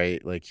that,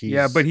 right? Like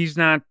but he's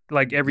not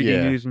like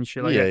everyday news and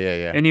shit like that.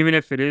 Yeah. And even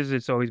if it is,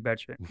 it's always bad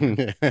shit.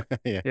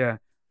 Yeah.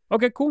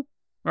 Okay, cool.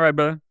 All right,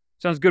 brother.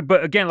 Sounds good.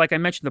 But again, like I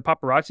mentioned, the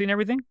paparazzi and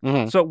everything.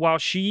 Mm-hmm. So while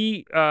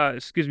she,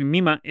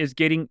 Mima is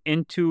getting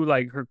into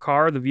like her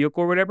car, the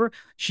vehicle or whatever,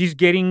 she's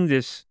getting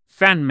this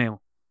fan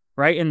mail,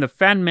 right? And the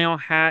fan mail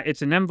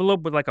it's an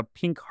envelope with like a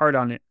pink heart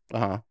on it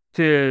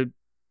to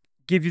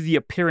give you the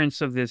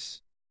appearance of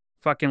this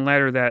fucking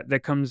letter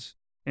that comes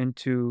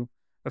into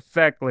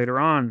effect later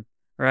on,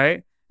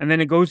 right? And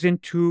then it goes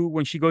into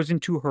when she goes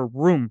into her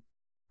room,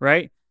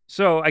 right?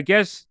 So I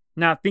guess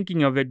now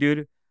thinking of it,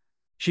 dude.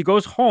 She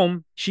goes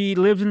home. She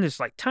lives in this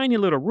like tiny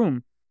little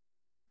room,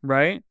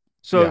 right?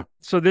 So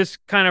this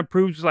kind of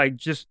proves like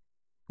just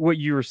what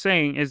you were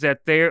saying is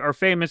that they are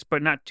famous,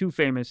 but not too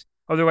famous.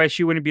 Otherwise,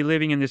 she wouldn't be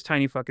living in this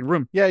tiny fucking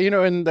room. Yeah,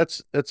 and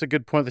that's a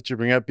good point that you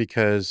bring up,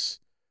 because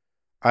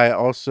I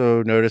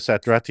also noticed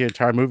that throughout the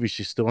entire movie,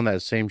 she's still in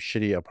that same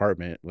shitty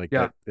apartment,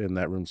 in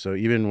that room. So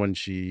even when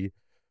she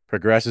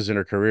progresses in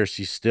her career,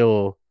 she's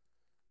still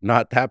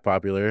not that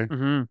popular.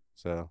 Mm-hmm.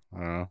 So I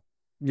don't know.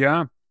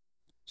 Yeah.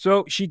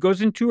 So she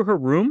goes into her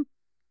room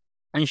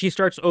and she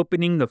starts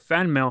opening the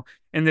fan mail.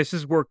 And this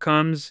is where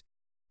comes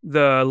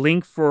the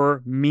link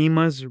for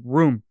Mima's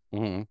room,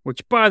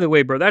 which, by the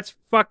way, bro, that's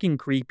fucking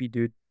creepy,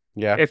 dude.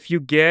 Yeah. If you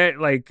get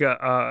like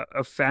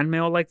a fan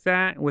mail like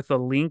that with a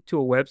link to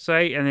a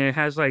website and it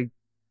has like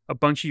a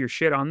bunch of your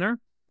shit on there,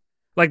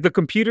 like the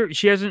computer,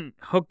 she hasn't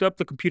hooked up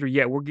the computer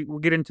yet. We'll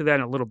get into that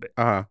in a little bit.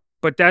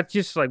 But that's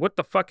just like, what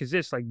the fuck is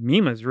this? Like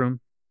Mima's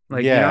room.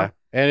 Like, and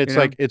it's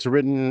like, it's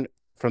written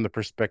from the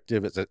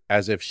perspective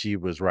as if she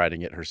was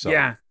writing it herself.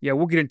 Yeah,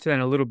 we'll get into that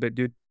in a little bit,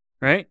 dude.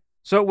 Right?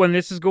 So when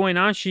this is going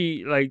on,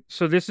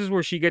 this is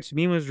where she gets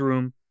Mima's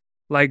room,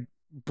 like,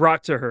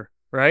 brought to her,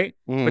 right?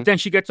 But then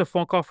she gets a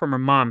phone call from her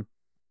mom,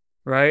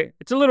 right?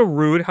 It's a little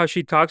rude how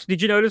she talks.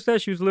 Did you notice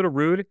that? She was a little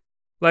rude.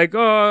 Like,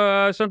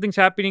 oh, something's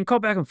happening. Call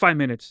back in 5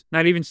 minutes.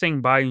 Not even saying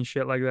bye and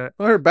shit like that.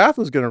 Well, her bath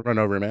was going to run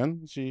over,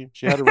 man. She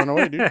had to run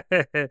away,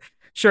 dude.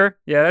 Sure.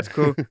 Yeah, that's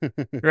cool.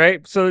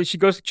 Right? So she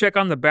goes to check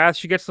on the bath.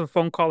 She gets the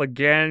phone call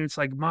again. It's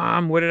like,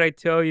 Mom, what did I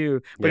tell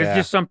you? But it's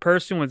just some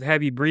person with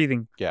heavy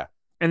breathing. Yeah.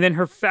 And then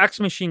her fax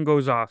machine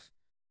goes off.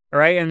 All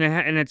right? And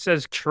it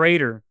says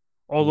traitor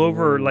all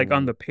over, like,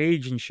 on the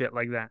page and shit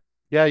like that.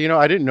 Yeah,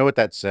 I didn't know what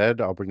that said.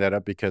 I'll bring that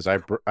up because I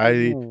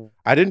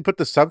didn't put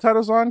the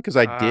subtitles on because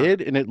I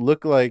did, and it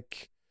looked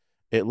like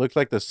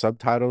the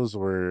subtitles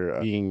were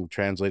being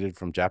translated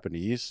from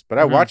Japanese. But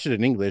I watched it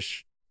in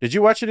English. Did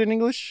you watch it in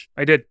English?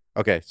 I did.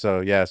 Okay,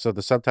 so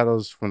the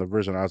subtitles from the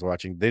version I was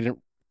watching, they didn't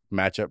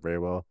match up very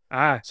well.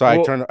 So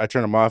I turned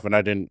them off, and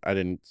I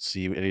didn't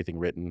see anything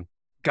written.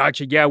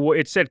 Gotcha. Yeah, well,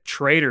 it said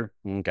traitor.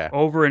 Okay.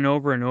 Over and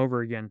over and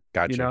over again.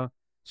 Gotcha.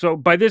 So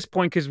by this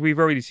point, because we've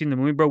already seen the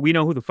movie, bro, we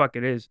know who the fuck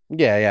it is.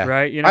 Yeah.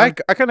 Right? I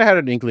kind of had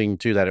an inkling,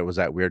 too, that it was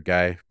that weird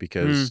guy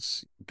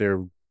because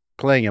they're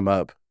playing him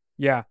up.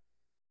 Yeah.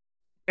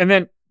 And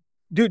then,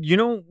 dude, you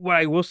know what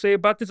I will say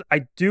about this?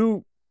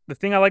 The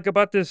thing I like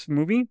about this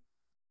movie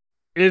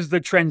is the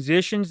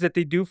transitions that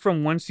they do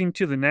from one scene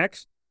to the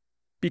next,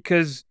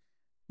 because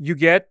you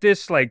get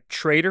this, like,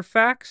 traitor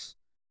facts,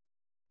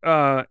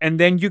 and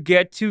then you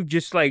get to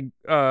just, like,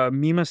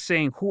 Mima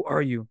saying, "Who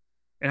are you?"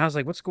 And I was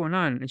like, what's going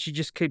on? And she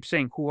just keeps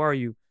saying, "Who are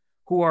you?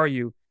 Who are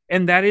you?"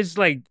 And that is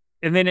like,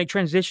 and then it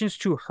transitions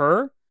to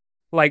her,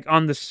 like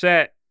on the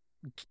set,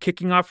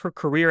 kicking off her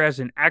career as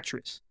an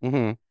actress.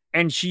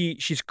 And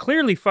she's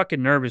clearly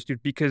fucking nervous,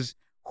 dude, because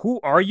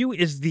 "Who are you?"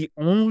 is the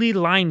only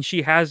line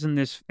she has in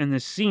this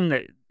scene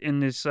that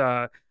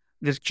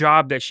this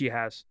job that she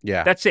has.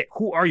 Yeah. That's it.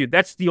 Who are you?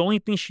 That's the only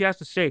thing she has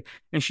to say.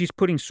 And she's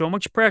putting so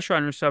much pressure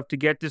on herself to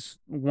get this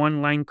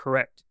one line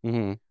correct.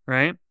 Mm-hmm.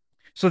 Right?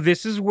 So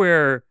this is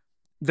where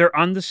they're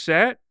on the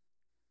set.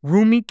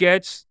 Rumi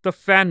gets the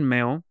fan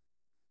mail.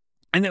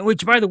 And then,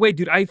 which, by the way,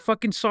 dude, I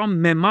fucking saw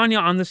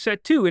Memanya on the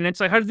set too. And it's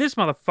like, how did this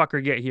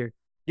motherfucker get here?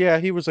 Yeah,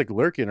 he was like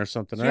lurking or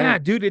something, right? Yeah,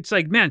 dude. It's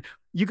like, man,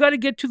 you got to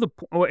get to the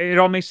point. It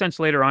all makes sense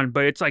later on.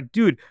 But it's like,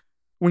 dude,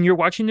 when you're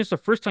watching this the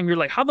first time, you're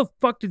like, how the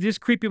fuck did this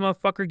creepy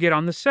motherfucker get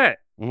on the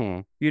set?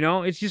 Mm-hmm. You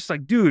know, it's just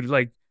like, dude,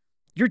 like,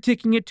 you're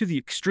taking it to the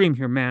extreme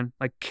here, man.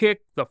 Like,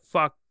 kick the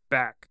fuck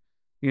back.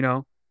 You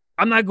know,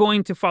 I'm not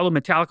going to follow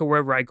Metallica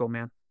wherever I go,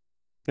 man.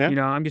 Yeah. You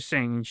know, I'm just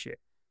saying and shit.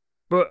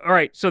 But all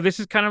right, so this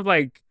is kind of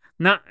like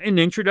not an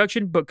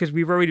introduction, but because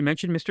we've already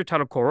mentioned Mr.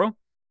 Tadokoro,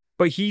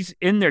 but he's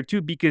in there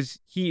too because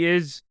he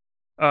is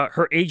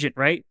her agent,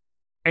 right?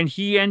 And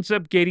he ends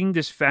up getting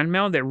this fan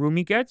mail that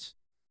Rumi gets,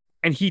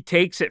 and he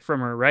takes it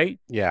from her, right?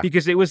 Yeah.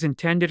 Because it was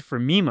intended for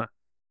Mima.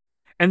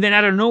 And then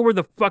out of nowhere,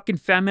 the fucking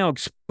fan mail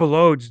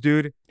explodes,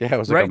 dude. Yeah, it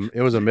was right? like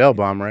it was a mail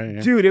bomb, right?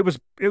 Yeah. Dude,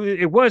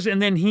 it was, and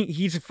then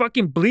he's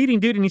fucking bleeding,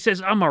 dude, and he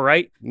says, "I'm all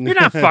right." You're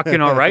not fucking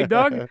all right,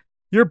 dog.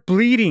 You're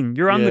bleeding.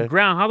 You're on the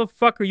ground. How the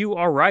fuck are you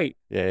all right?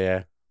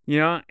 Yeah. You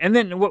know? And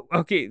then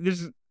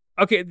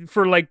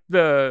for like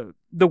the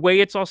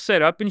way it's all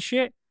set up and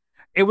shit,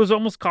 it was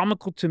almost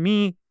comical to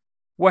me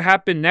what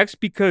happened next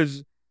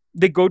because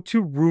they go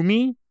to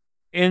Rumi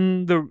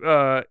in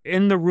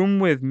the room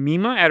with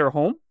Mima at her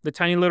home, the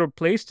tiny little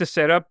place to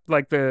set up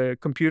like the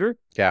computer.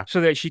 Yeah.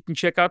 So that she can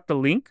check out the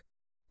link.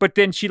 But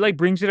then she like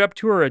brings it up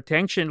to her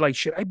attention, like,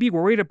 should I be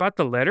worried about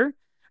the letter?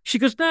 She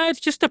goes, nah,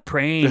 it's just a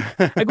prank.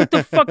 Like, what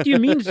the fuck do you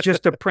mean it's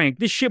just a prank?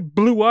 This shit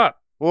blew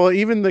up. Well,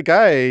 even the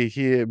guy,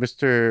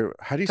 Mr.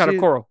 How do you say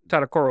it?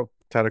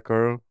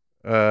 Tadokoro.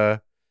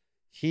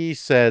 He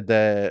said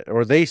that,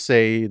 or they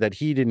say that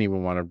he didn't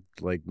even want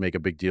to like make a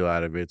big deal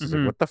out of it. It's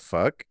like, what the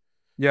fuck?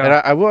 Yeah. And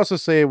I will also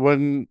say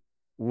one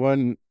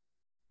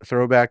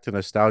throwback to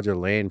nostalgia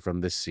lane from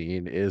this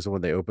scene is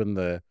when they open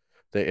the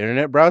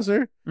internet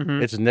browser.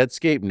 Mm-hmm. It's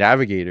Netscape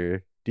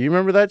Navigator. Do you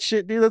remember that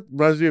shit, dude? That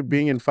reminds me of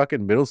being in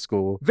fucking middle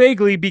school.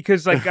 Vaguely,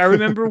 because like I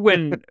remember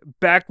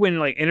back when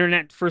like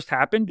internet first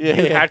happened, you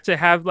had to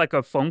have like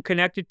a phone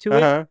connected to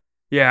it.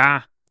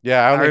 Yeah.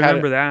 Yeah, I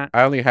remember that.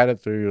 I only had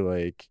it through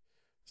like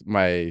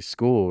my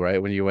school,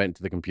 right? When you went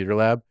to the computer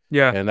lab.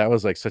 Yeah. And that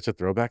was like such a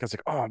throwback. I was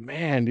like, oh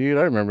man, dude,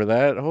 I remember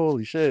that.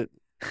 Holy shit.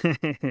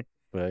 But,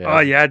 yeah. Oh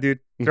yeah, dude.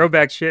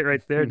 Throwback shit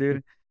right there,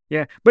 dude.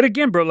 Yeah. But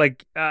again, bro,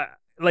 like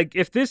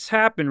if this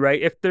happened,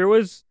 right? If there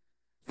was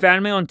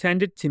fan mail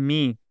intended to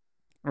me,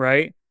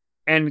 right?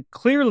 And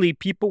clearly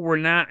people were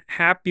not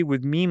happy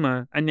with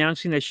Mima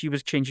announcing that she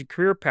was changing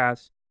career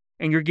paths,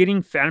 and you're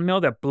getting fan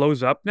mail that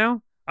blows up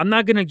now, I'm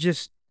not going to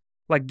just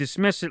like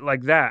dismiss it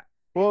like that.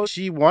 Well,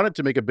 she wanted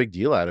to make a big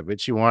deal out of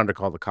it. She wanted to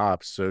call the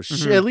cops. So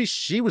at least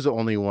she was the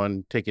only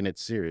one taking it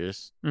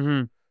serious.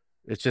 Mm-hmm.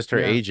 It's just her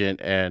agent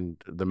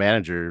and the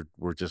manager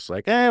were just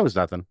like, it was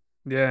nothing.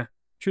 Yeah,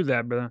 true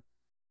that, brother.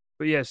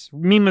 But yes,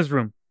 Mima's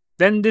room.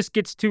 Then this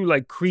gets to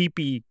like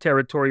creepy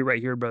territory right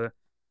here, brother.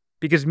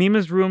 Because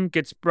Mima's room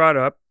gets brought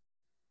up,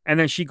 and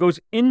then she goes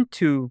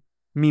into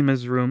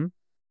Mima's room,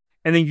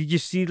 and then you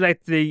just see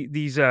like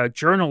these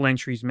journal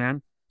entries,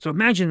 man. So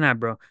imagine that,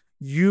 bro.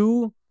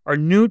 You are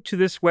new to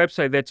this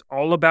website that's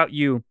all about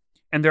you,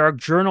 and there are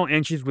journal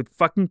entries with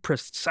fucking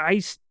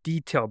precise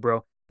detail,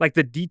 bro. Like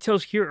the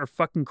details here are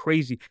fucking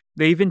crazy.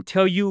 They even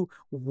tell you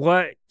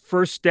what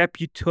first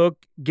step you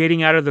took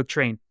getting out of the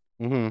train.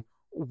 Mm-hmm.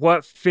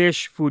 What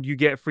fish food you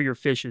get for your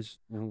fishes,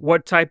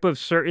 what type of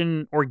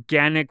certain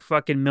organic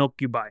fucking milk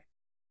you buy.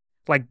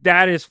 Like,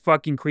 that is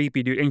fucking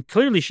creepy, dude. And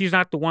clearly she's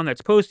not the one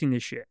that's posting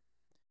this shit.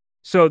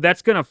 So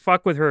that's going to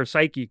fuck with her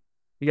psyche.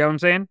 You get what I'm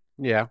saying?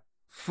 Yeah.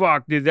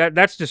 Fuck, dude.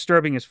 That's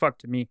disturbing as fuck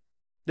to me.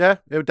 Yeah,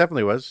 it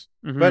definitely was.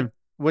 Mm-hmm. But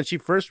when she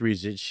first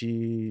reads it,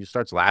 she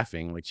starts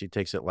laughing. Like, she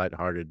takes it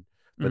lighthearted.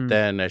 But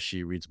then as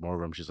she reads more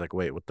of them, she's like,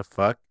 wait, what the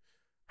fuck?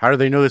 How do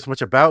they know this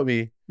much about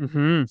me?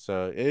 Mm-hmm.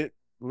 So it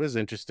was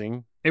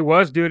interesting. It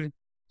was, dude.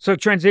 So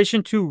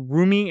transition to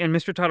Rumi and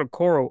Mr.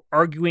 Tadokoro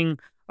arguing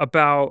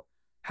about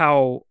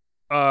how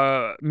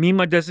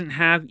Mima doesn't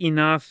have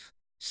enough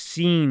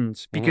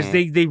scenes because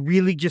they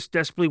really just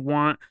desperately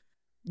want...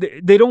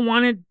 They don't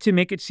want it to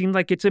make it seem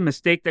like it's a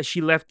mistake that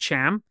she left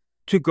Cham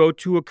to go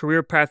to a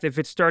career path if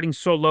it's starting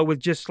so low with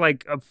just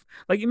like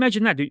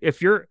imagine that, dude.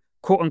 If you're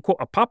quote unquote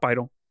a pop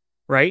idol,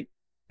 right?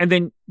 And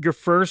then your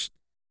first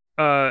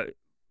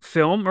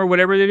film or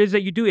whatever it is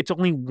that you do, it's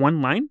only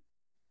one line.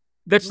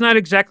 That's not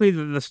exactly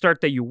the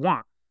start that you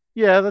want.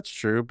 Yeah, that's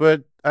true.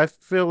 But I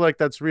feel like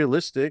that's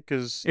realistic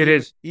because it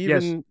is.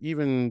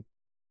 Even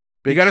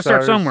big you got to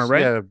start stars, somewhere,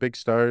 right? Yeah, big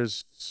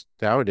stars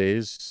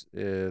nowadays,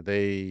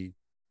 they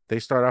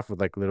start off with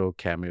like little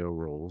cameo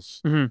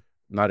roles. Mm-hmm.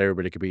 Not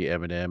everybody could be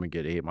Eminem and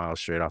get 8 Mile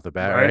straight off the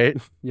bat, right?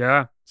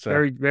 Yeah. So,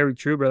 very, very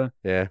true, brother.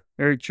 Yeah.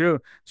 Very true.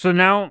 So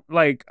now,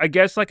 like, I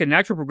guess like a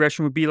natural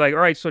progression would be like, all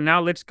right, so now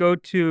let's go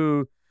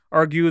to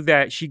argue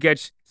that she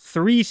gets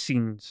 3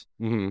 scenes,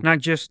 Mm-hmm. not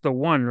just the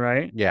one,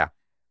 right? Yeah.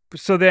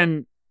 So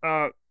then,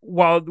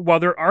 while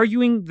they're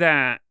arguing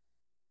that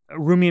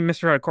Rumi and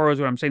Mr. Hakoro is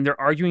what I'm saying, they're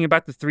arguing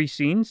about the 3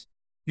 scenes.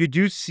 You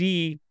do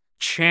see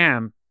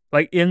Cham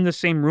like in the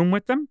same room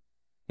with them,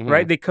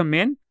 right? They come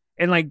in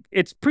and like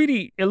it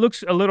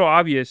looks a little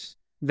obvious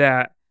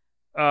that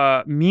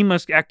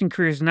Mima's acting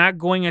career is not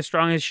going as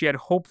strong as she had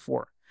hoped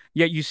for.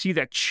 Yet you see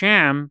that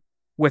Cham,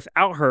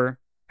 without her,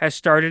 has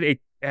started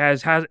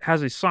has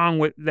a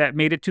song that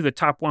made it to the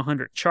top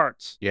 100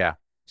 charts. Yeah.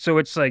 So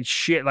it's like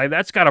shit, like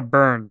that's gotta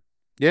burn.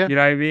 Yeah. You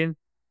know what I mean?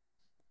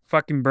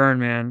 Fucking burn,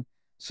 man.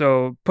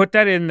 So put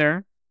that in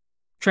there.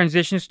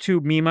 Transitions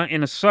to Mima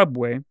in a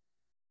subway.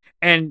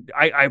 And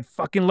I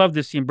fucking love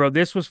this scene, bro.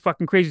 This was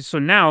fucking crazy. So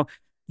now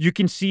you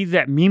can see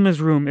that Mima's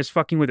room is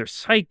fucking with her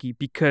psyche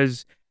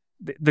because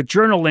the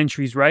journal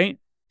entries, right?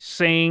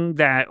 Saying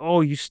that, oh,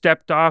 you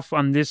stepped off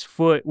on this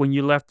foot when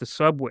you left the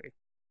subway.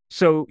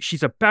 So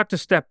she's about to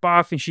step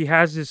off and she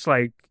has this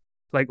like,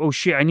 oh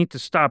shit, I need to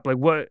stop. Like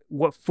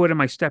what foot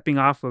am I stepping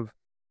off of?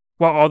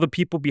 While all the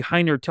people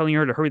behind her are telling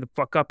her to hurry the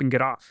fuck up and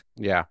get off.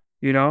 Yeah.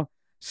 You know?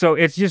 So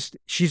it's just,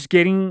 she's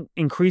getting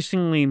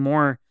increasingly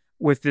more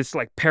with this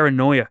like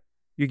paranoia.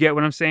 You get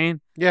what I'm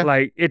saying? Yeah.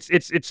 Like it's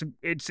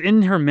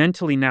in her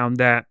mentally now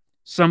that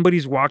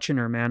somebody's watching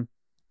her, man.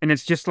 And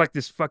it's just like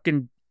this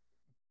fucking,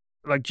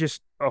 like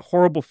just a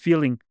horrible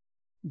feeling.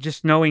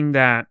 Just knowing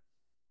that,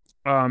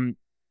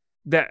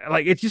 that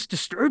like, it's just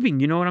disturbing.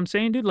 You know what I'm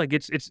saying, dude? Like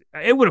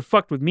it would have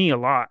fucked with me a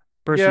lot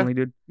personally,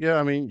 dude. Yeah.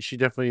 I mean, she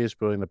definitely is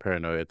feeling the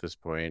paranoia at this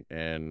point,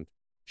 and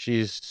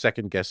she's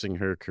second guessing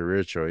her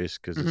career choice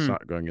because it's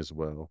not going as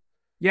well.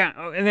 Yeah,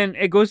 and then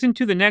it goes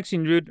into the next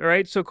scene, dude. All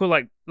right, so cool.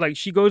 Like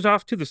she goes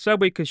off to the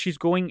subway because she's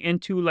going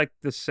into like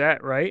the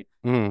set, right?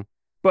 Mm.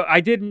 But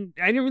I didn't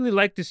really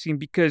like this scene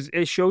because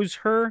it shows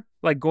her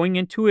like going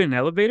into an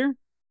elevator,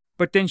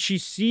 but then she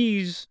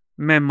sees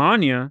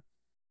Memania,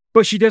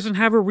 but she doesn't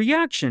have a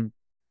reaction.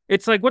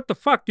 It's like, what the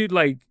fuck, dude?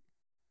 Like,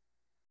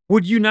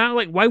 would you not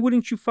like? Why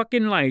wouldn't you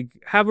fucking like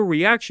have a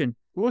reaction?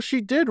 Well,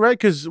 she did, right?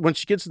 Because when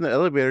she gets in the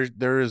elevator,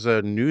 there is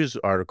a news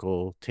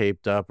article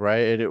taped up,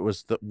 right? And it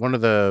was one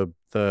of the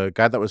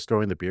guy that was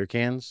throwing the beer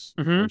cans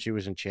when she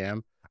was in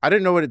Cham. I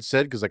didn't know what it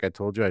said because, like I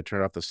told you, I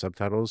turned off the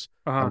subtitles.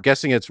 I'm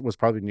guessing it was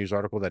probably a news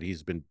article that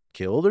he's been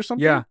killed or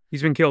something. Yeah,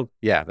 he's been killed.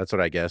 Yeah, that's what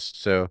I guessed.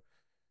 So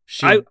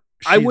I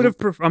would have.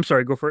 I'm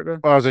sorry. Go for it, man.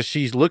 I was like,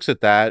 she looks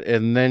at that,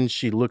 and then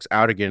she looks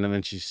out again, and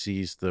then she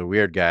sees the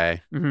weird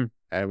guy.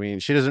 I mean,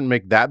 she doesn't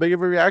make that big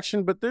of a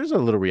reaction, but there's a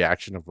little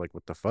reaction of like,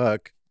 what the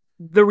fuck?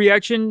 The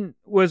reaction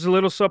was a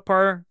little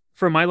subpar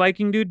for my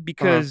liking, dude,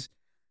 because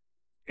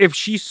if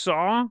she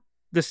saw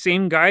the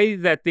same guy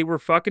that they were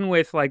fucking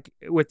with, like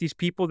with these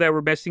people that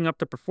were messing up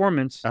the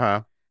performance,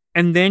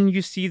 and then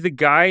you see the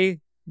guy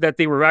that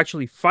they were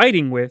actually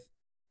fighting with,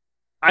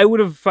 I would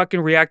have fucking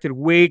reacted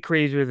way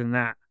crazier than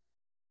that.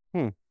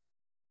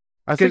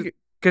 I think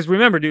because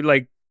remember, dude,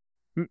 like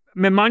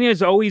Memania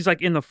is always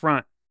like in the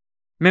front.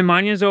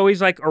 Memania is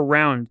always like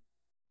around,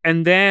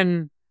 and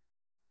then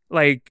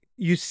like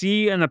you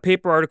see in a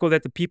paper article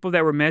that the people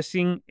that were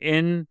messing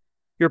in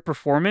your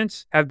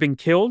performance have been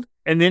killed,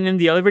 and then in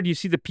the elevator you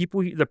see the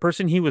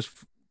person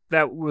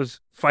that was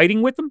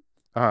fighting with them.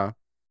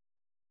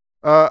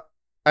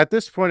 At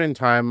this point in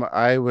time,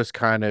 I was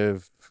kind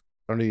of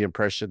under the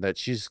impression that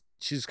she's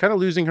kind of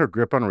losing her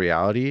grip on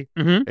reality,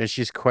 and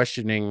she's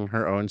questioning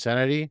her own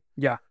sanity.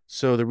 Yeah.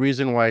 So the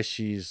reason why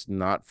she's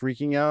not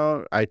freaking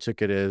out, I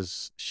took it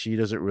as she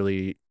doesn't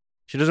really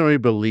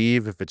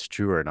believe if it's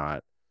true or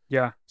not.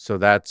 Yeah. So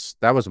that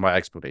was my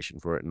explanation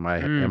for it in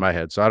my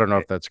head. So I don't know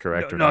if that's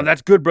correct or not. No,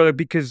 that's good, brother,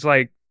 because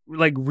like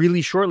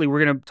really shortly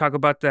we're gonna talk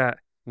about that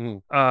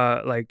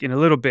like in a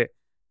little bit.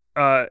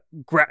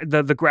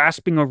 The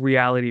grasping of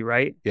reality,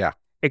 right? Yeah.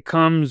 It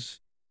comes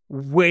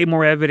way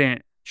more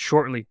evident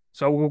shortly.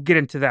 So we'll get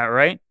into that,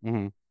 right?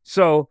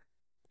 So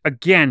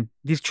again,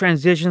 these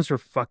transitions are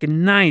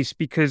fucking nice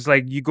because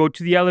like you go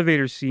to the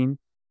elevator scene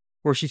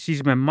where she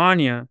sees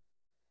Memania,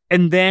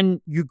 and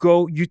then you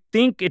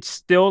think it's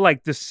still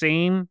like the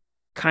same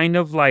kind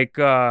of like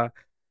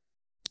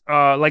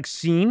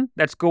scene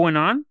that's going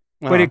on,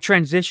 but it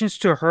transitions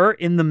to her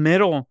in the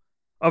middle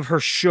of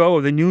her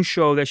show, the new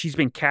show that she's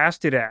been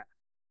casted at.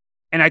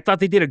 And I thought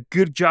they did a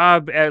good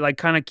job at like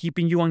kind of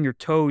keeping you on your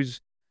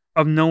toes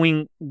of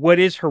knowing what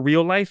is her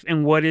real life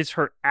and what is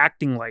her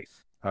acting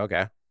life.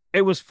 Okay.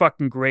 It was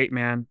fucking great,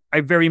 man. I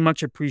very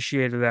much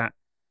appreciated that.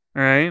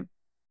 All right.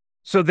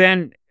 So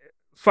then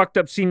fucked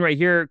up scene right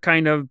here,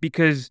 kind of,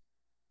 because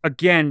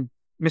again,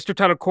 Mr.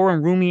 Tadakoro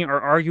and Rumi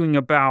are arguing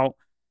about,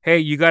 hey,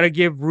 you got to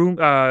give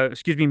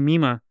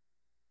Mima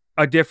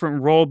a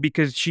different role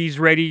because she's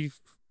ready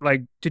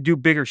like to do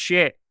bigger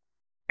shit.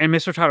 And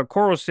Mr.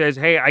 Tadakoro says,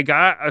 hey, I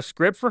got a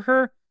script for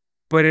her,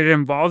 but it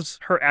involves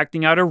her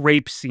acting out a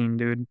rape scene,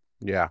 dude.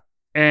 Yeah.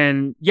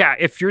 And yeah,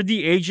 if you're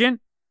the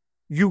agent,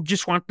 you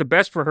just want the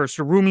best for her.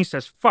 So Rumi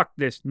says, fuck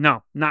this.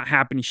 No, not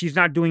happening. She's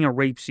not doing a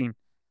rape scene.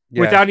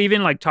 Yeah. without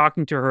even like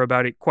talking to her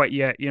about it quite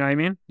yet. You know what I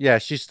mean? Yeah,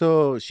 she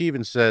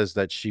even says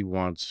that she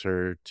wants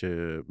her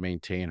to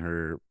maintain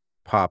her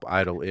pop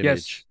idol Yes,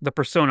 image. the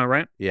persona,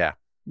 right? Yeah.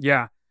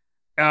 Yeah.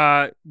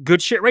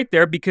 Good shit right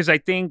there, because I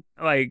think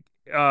like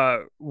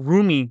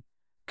Rumi,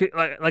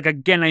 like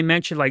again I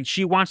mentioned, like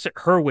she wants it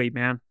her way,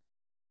 man.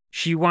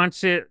 She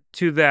wants it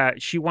to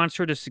that. She wants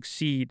her to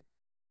succeed.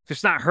 If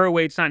it's not her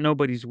way, it's not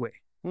nobody's way.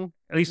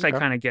 At least I Okay.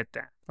 kind of get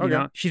that. You Okay.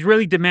 know, she's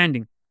really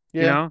demanding.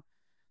 You Yeah. know,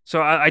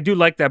 so I do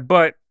like that.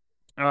 But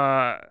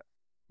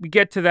we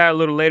get to that a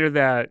little later.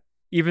 That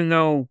even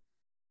though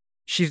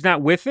she's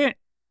not with it,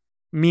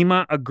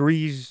 Mima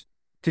agrees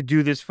to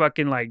do this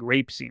fucking like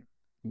rape scene.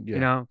 Yeah.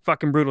 You know,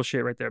 fucking brutal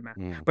shit right there, man.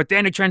 Mm. But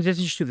then it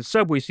transitions to the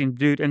subway scene,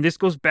 dude. And this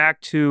goes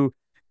back to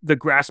the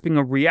grasping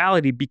of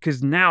reality,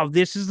 because now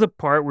this is the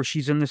part where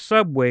she's in the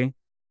subway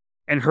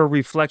and her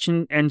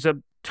reflection ends up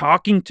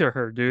talking to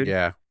her, dude.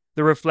 Yeah.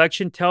 The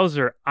reflection tells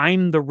her,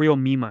 I'm the real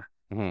Mima,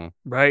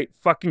 right?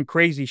 Fucking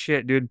crazy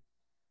shit, dude.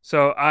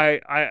 So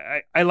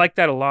I like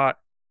that a lot.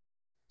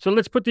 So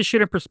let's put this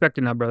shit in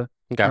perspective now, brother.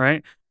 Okay. All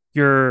right.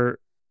 You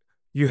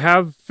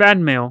have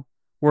fan mail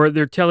where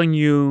they're telling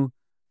you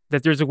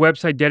that there's a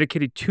website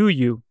dedicated to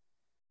you.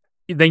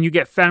 Then you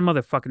get fan mail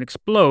that fucking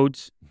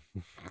explodes,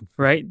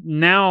 right?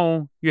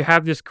 Now you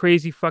have this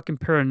crazy fucking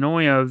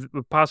paranoia of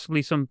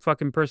possibly some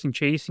fucking person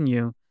chasing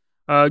you.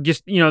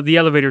 Just, the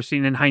elevator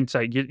scene in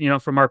hindsight,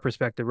 from our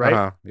perspective,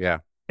 right? Yeah.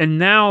 And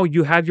now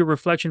you have your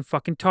reflection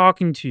fucking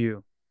talking to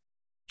you.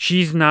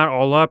 She's not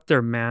all up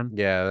there, man.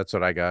 Yeah, that's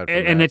what I got.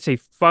 And it's a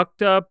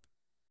fucked up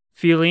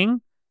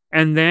feeling.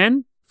 And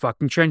then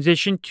fucking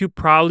transition to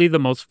probably the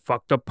most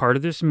fucked up part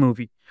of this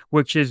movie,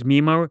 which is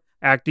Mima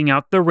acting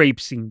out the rape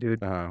scene,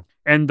 dude.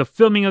 And the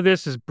filming of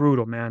this is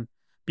brutal, man,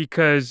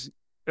 because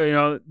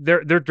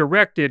they're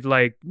directed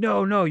like,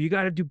 no, you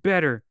got to do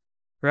better,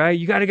 right?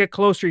 You got to get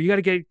closer, you got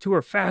to get to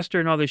her faster,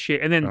 and all this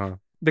shit. And then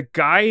the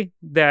guy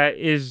that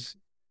is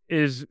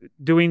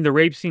doing the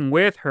rape scene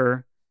with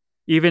her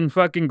even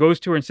fucking goes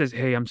to her and says,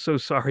 "Hey, I'm so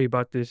sorry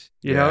about this,"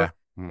 you know.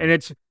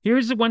 And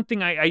here's the one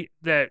thing I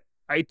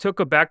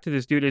took back to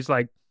this, dude, is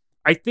like,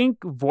 I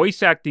think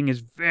voice acting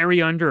is very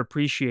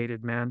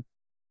underappreciated, man.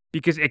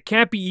 Because it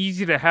can't be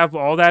easy to have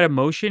all that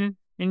emotion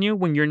in you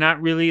when you're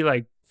not really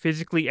like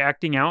physically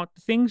acting out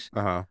things.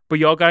 But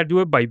y'all got to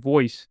do it by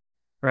voice,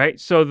 right?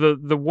 So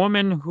the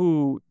woman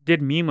who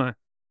did Mima,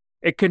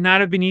 it could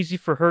not have been easy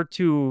for her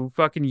to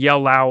fucking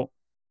yell out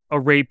a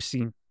rape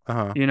scene,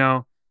 you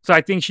know? So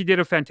I think she did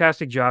a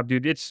fantastic job,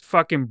 dude. It's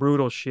fucking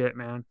brutal shit,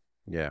 man.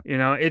 Yeah. You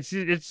know, it's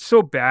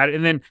so bad.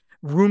 And then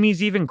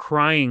Rumi's even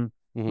crying,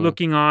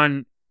 looking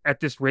on at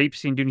this rape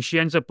scene, dude. And she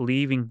ends up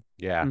leaving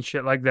and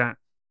shit like that.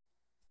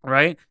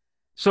 Right?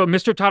 So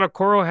Mr.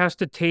 Tadakoro has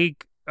to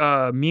take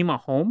Mima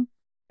home.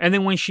 And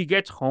then when she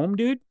gets home,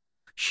 dude,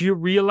 she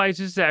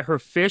realizes that her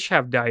fish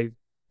have died.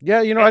 Yeah,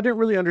 I didn't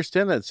really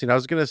understand that scene. I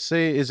was going to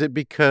say, is it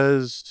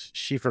because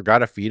she forgot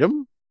to feed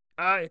him?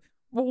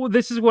 Well,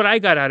 this is what I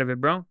got out of it,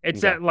 bro.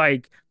 It's that,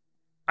 like,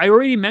 I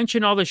already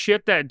mentioned all the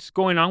shit that's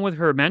going on with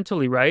her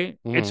mentally, right?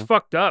 It's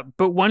fucked up.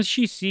 But once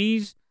she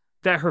sees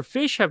that her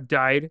fish have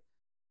died,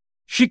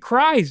 she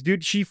cries,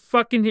 dude. She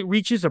fucking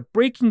reaches a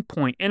breaking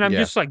point. And I'm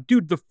just like,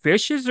 dude, the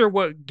fishes are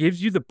what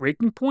gives you the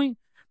breaking point?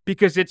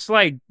 Because it's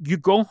like, you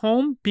go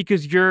home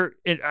because you're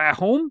at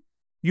home,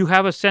 you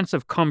have a sense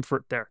of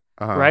comfort there,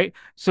 right?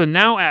 So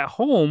now at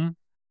home,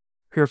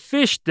 her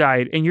fish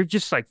died, and you're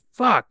just like,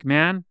 fuck,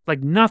 man.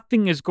 Like,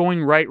 nothing is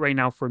going right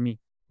now for me.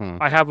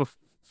 I have a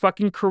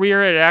fucking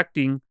career at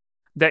acting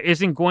that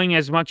isn't going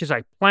as much as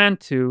I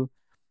planned to.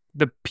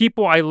 The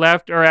people I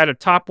left are at a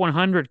top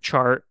 100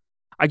 chart.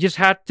 I just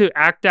had to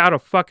act out a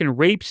fucking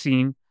rape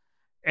scene,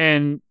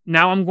 and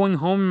now I'm going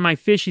home and my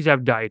fishies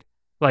have died.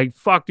 Like,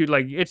 fuck, dude.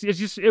 Like,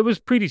 it was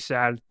pretty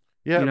sad.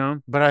 Yeah,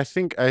 but I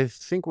think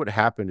what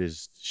happened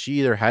is she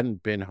either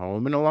hadn't been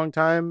home in a long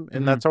time,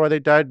 and that's why they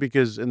died.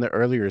 Because in the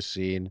earlier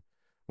scene,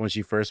 when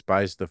she first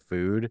buys the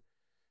food,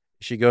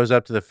 she goes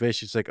up to the fish.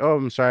 She's like, "Oh,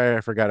 I'm sorry,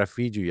 I forgot to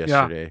feed you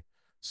yesterday." Yeah.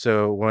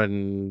 So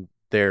when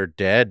they're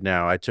dead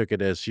now, I took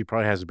it as she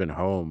probably hasn't been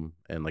home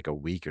in like a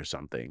week or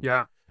something.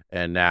 Yeah.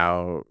 And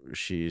now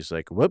she's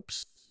like,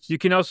 whoops. You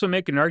can also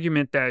make an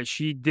argument that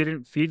she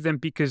didn't feed them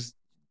because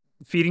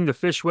feeding the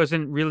fish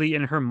wasn't really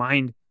in her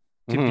mind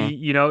to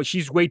be,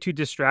 she's way too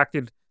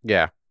distracted.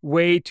 Yeah.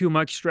 Way too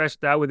much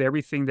stressed out with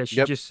everything that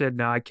she just said,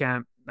 no, I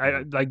can't.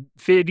 I like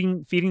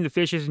feeding the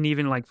fish isn't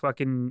even like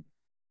fucking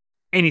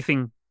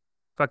anything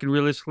fucking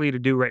realistically to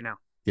do right now.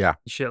 Yeah.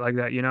 Shit like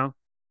that,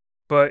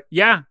 But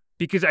yeah,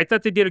 because I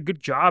thought they did a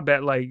good job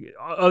at like,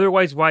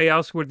 otherwise, why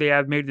else would they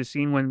have made the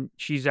scene when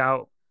she's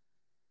out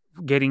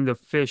getting the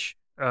fish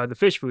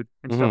food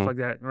and stuff like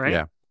that, right?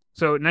 Yeah.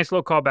 So nice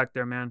little callback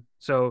there, man.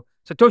 So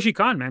Satoshi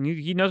Kon, man,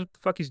 he knows what the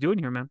fuck he's doing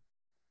here, man.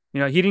 He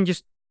didn't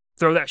just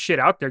throw that shit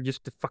out there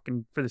just to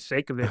fucking for the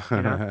sake of it,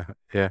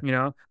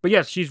 Yeah. But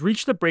yes, she's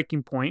reached the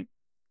breaking point.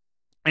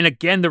 And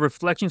again, the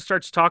reflection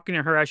starts talking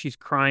to her as she's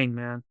crying,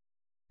 man.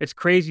 It's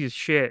crazy as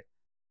shit.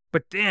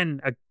 But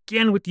then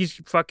again, with these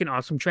fucking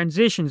awesome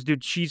transitions,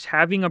 dude, she's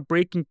having a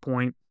breaking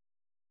point.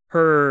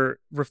 her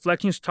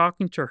reflections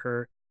talking to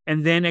her,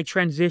 and then it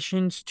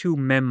transitions to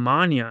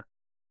Memania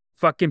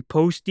fucking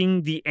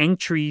posting the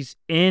entries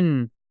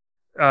in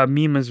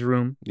Mima's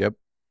room. Yep.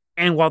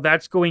 And while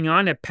that's going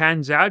on, it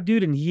pans out,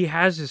 dude, and he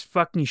has this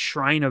fucking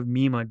shrine of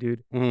Mima,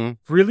 dude.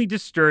 Mm-hmm. Really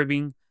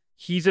disturbing.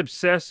 He's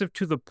obsessive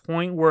to the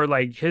point where,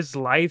 like, his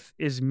life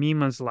is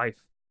Mima's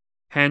life.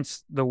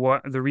 Hence the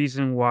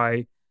reason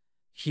why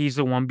he's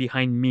the one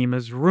behind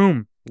Mima's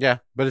room. Yeah,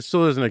 but it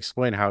still doesn't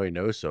explain how he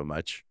knows so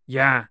much.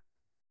 Yeah.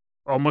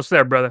 Almost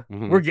there, brother.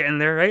 Mhm. We're getting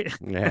there, right?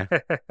 Yeah.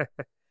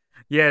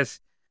 Yes.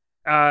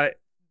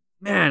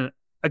 Man,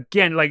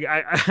 again, like,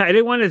 I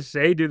didn't want to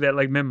say, dude, that,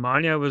 like,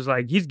 Memania was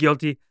like, he's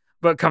guilty.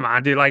 But come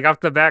on, dude, like, off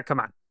the bat, come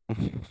on.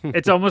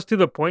 It's almost to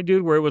the point,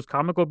 dude, where it was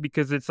comical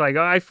because it's like,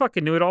 oh, I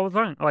fucking knew it all the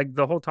time, like,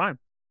 the whole time.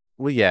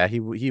 Well, yeah,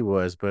 he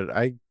was, but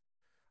I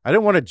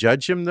didn't want to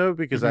judge him though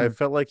because I Mhm.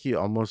 felt like he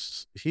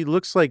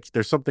looks like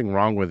there's something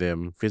wrong with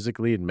him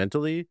physically and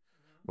mentally.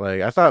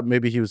 Like I thought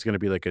maybe he was going to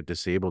be like a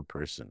disabled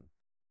person.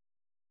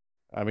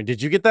 I mean,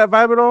 did you get that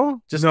vibe at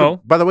all? Just No.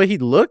 by the way he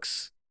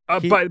looks.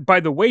 By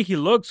the way he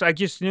looks, I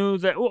just knew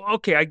that. Well,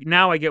 okay,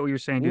 now I get what you're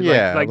saying, dude.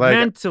 Yeah, like like-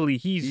 mentally,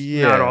 he's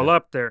not all Yeah.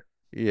 up there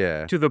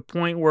Yeah. to the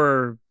point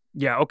where,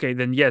 yeah, okay,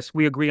 then yes,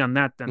 we agree on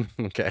that then.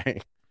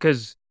 Okay.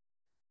 Because,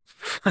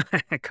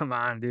 come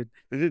on, dude.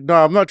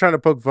 No, I'm not trying to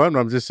poke fun.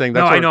 I'm just saying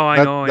that's No, I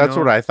what, know, I that's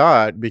know. what I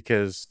thought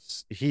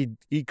because he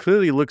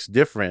clearly looks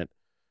different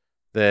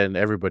than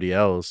everybody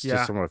else Yeah.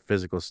 just from a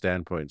physical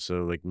standpoint.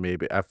 So like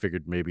maybe I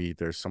figured maybe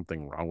there's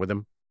something wrong with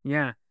him.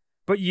 Yeah.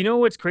 But you know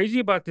what's crazy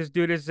about this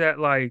dude is that,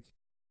 like,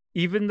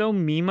 even though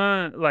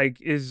Mima, like,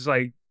 is,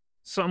 like,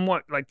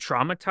 somewhat, like,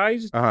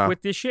 traumatized Uh-huh.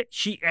 with this shit,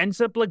 she ends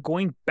up, like,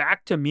 going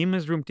back to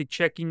Mima's room to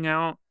checking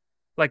out,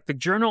 like, the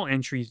journal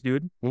entries,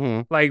 dude.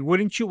 Mm-hmm. Like,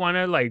 wouldn't you want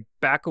to, like,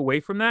 back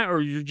away from that?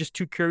 Or you're just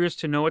too curious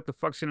to know what the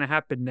fuck's going to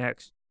happen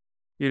next,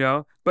 you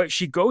know? But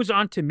she goes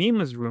on to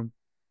Mima's room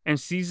and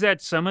sees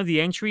that some of the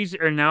entries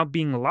are now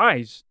being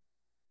lies.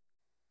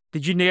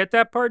 Did you get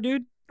that part,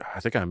 dude? I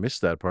think I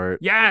missed that part.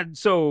 Yeah,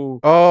 so...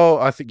 Oh,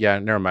 I think, yeah,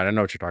 never mind. I know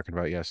what you're talking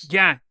about. Yes.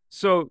 Yeah,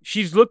 so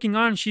she's looking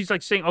on, she's,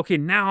 like, saying, okay,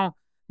 now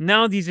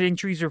these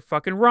entries are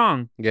fucking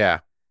wrong.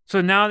 Yeah.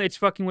 So now it's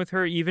fucking with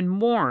her even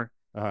more.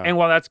 Uh-huh. And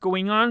while that's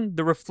going on,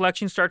 the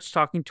reflection starts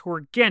talking to her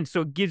again.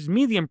 So it gives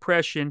me the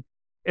impression,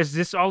 is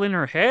this all in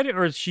her head?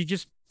 Or is she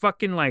just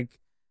fucking, like,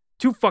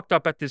 too fucked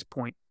up at this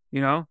point,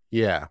 you know?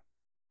 Yeah.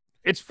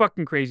 It's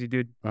fucking crazy,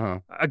 dude. Uh-huh.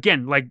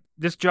 Again, like,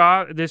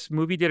 this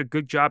movie did a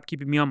good job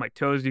keeping me on my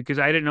toes, dude, because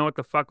I didn't know what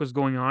the fuck was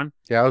going on.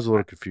 Yeah, I was a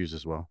little confused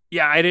as well.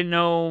 Yeah, I didn't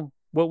know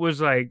what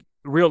was, like,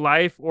 real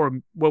life or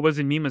what was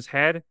in Mima's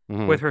head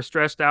Mhm. with her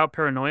stressed out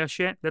paranoia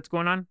shit that's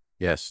going on.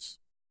 Yes.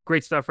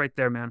 Great stuff right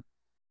there, man.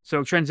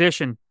 So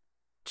transition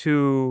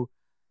to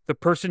the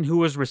person who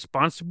was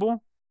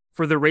responsible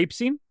for the rape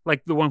scene,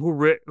 like the one who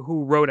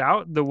wrote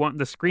out the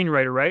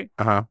screenwriter, right?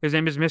 Uh-huh. His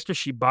name is Mr.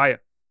 Shibaya.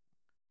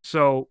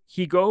 So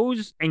he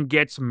goes and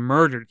gets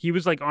murdered. He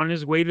was, like, on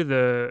his way to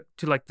the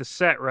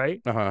set,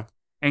 right? Uh-huh.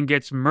 And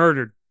gets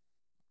murdered.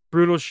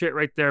 Brutal shit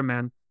right there,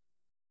 man.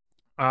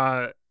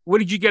 What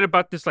did you get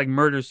about this, like,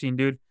 murder scene,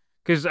 dude?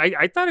 Because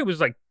I thought it was,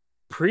 like,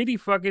 pretty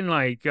fucking,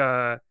 like,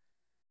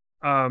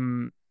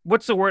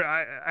 what's the word?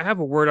 I have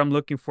a word I'm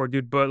looking for,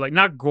 dude, but, like,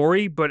 not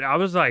gory, but I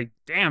was like,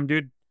 damn,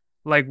 dude.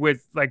 Like,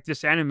 with, like,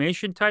 this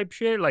animation type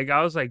shit, like,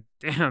 I was like,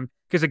 damn.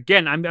 Because,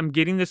 again, I'm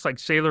getting this, like,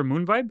 Sailor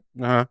Moon vibe.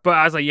 Uh-huh. But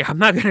I was like, yeah, I'm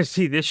not going to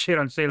see this shit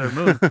on Sailor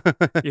Moon.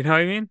 You know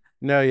what I mean?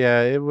 No,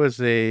 yeah, it was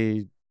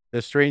a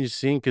strange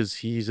scene because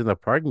he's in the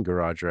parking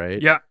garage,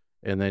 right? Yeah.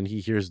 And then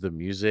he hears the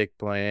music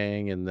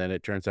playing, and then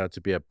it turns out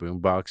to be a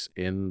boombox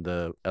in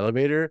the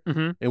elevator.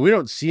 Mm-hmm. And we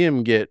don't see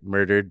him get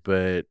murdered,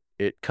 but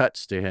it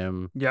cuts to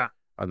him Yeah.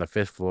 on the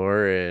 5th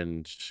floor,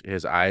 and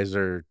his eyes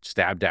are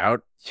stabbed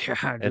out, Yeah,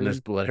 dude. and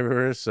there's blood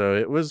everywhere. So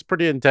it was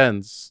pretty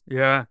intense.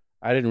 Yeah.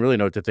 I didn't really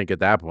know what to think at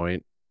that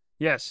point.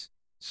 Yes.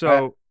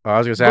 So I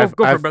was gonna say,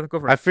 go for it, brother. Go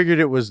for I it. figured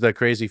it was the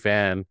crazy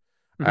fan.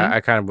 Mhm.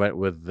 I kind of went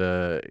with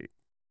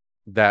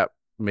that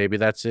maybe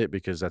that's it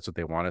because that's what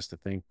they want us to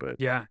think. But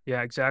Yeah,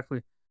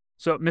 exactly.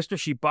 So Mr.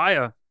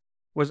 Shibaya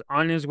was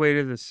on his way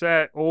to the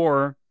set,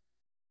 or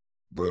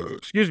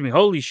excuse me,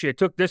 holy shit,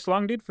 took this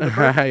long, dude, for the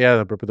burp? yeah,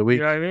 the burp of the week.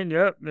 You know what I mean?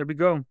 Yep, there we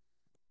go.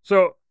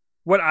 So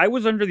what I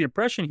was under the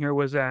impression here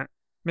was that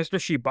Mr.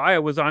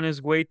 Shibaya was on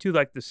his way to,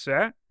 like, the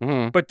set,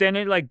 Mhm. but then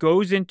it, like,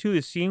 goes into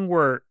the scene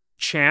where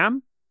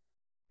Cham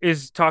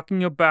is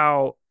talking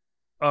about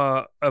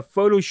a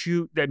photo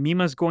shoot that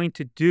Mima's going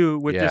to do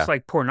with Yeah. this,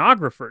 like,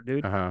 pornographer,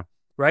 dude. Uh-huh.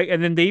 Right?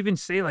 And then they even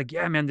say, like,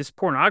 yeah, man, this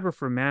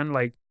pornographer, man,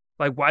 like,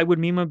 why would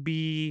Mima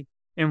be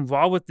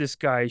involved with this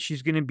guy?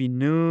 She's going to be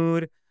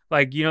nude.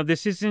 Like, you know,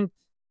 this isn't,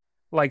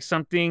 like,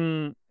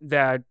 something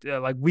that,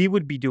 like, we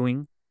would be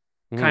doing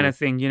kind of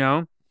thing, you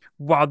know?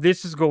 While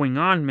this is going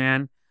on,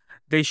 man,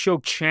 they show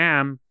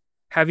Cham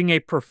having a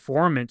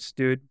performance,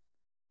 dude.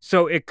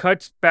 So it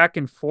cuts back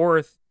and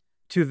forth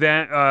to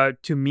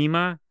that, to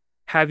Mima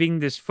having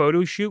this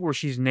photo shoot where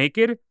she's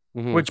naked,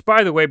 Mhm. which,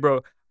 by the way,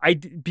 bro,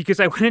 because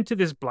I went into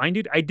this blind,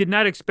 dude. I did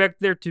not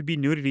expect there to be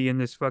nudity in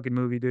this fucking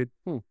movie, dude.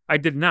 I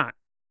did not.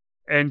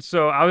 And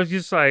so I was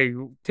just like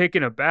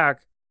taken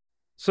aback.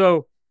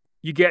 So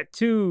you get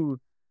to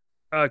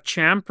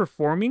Cham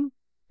performing,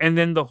 and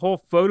then the whole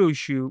photo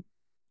shoot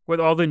with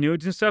all the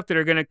nudes and stuff that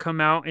are going to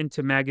come out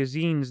into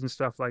magazines and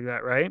stuff like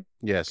that, right?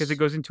 Yes. Because it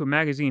goes into a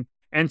magazine.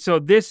 And so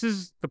this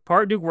is the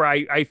part, dude, where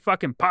I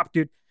fucking popped,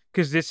 dude.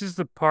 Because this is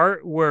the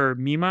part where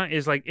Mima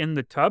is like in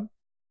the tub.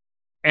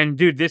 And,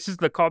 dude, this is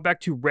the callback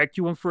to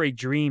Requiem for a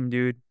Dream,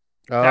 dude.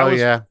 That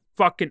was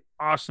fucking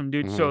awesome,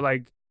 dude.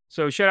 Mm-hmm.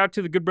 So shout out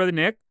to the good brother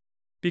Nick.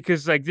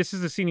 Because, like, this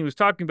is the scene he was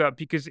talking about.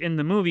 Because in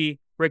the movie,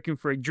 Requiem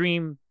for a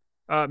Dream,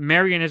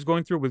 Marion is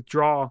going through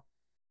withdrawal.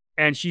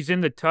 And she's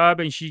in the tub,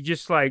 and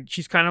she's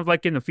kind of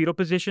like in the fetal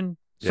position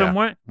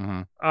somewhat.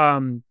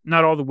 Mm-hmm.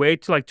 Not all the way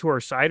to her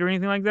side or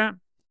anything like that.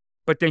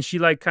 But then she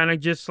like kind of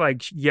just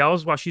like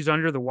yells while she's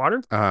under the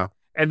water.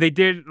 And they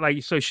did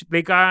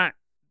they got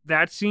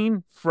that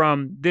scene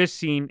from this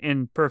scene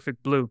in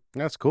Perfect Blue.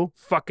 That's cool.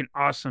 Fucking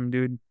awesome,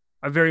 dude.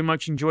 I very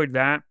much enjoyed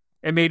that.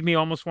 It made me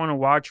almost want to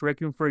watch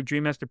Requiem for a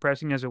Dream, as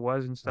depressing as it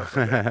was and stuff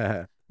like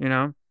that. You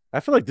know? I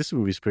feel like this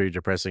movie's pretty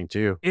depressing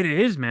too. It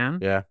is, man.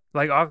 Yeah.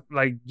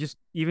 Like just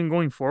even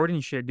going forward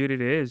and shit, dude,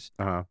 it is.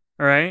 All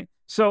right.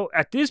 So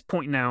at this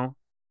point now,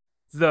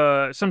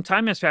 some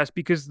time has passed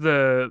because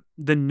the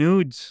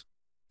nudes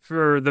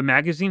for the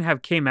magazine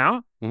have came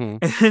out.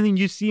 Mm-hmm. And then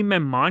you see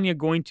Memania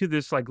going to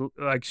this like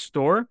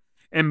store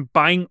and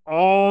buying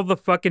all the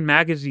fucking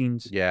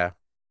magazines. Yeah.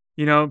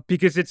 You know,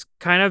 because it's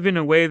kind of in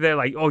a way that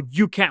like, oh,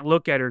 you can't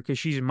look at her because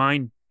she's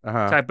mine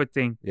type of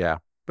thing. Yeah.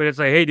 But it's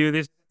like, hey, dude,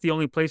 this is the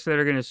only place that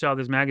are going to sell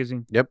this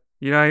magazine. Yep.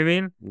 You know what I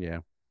mean? Yeah.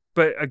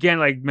 But again,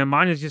 like,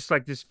 Memania's just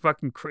like this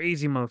fucking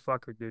crazy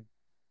motherfucker, dude.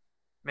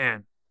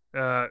 Man.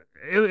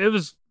 It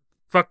was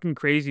fucking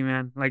crazy,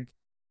 man. Like,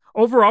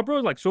 overall,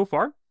 bro, like, so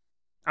far,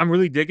 I'm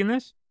really digging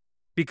this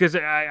because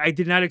I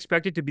did not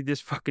expect it to be this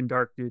fucking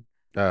dark, dude.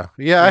 I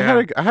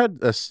had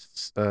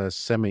a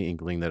semi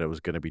inkling that it was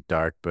going to be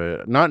dark,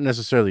 but not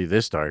necessarily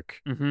this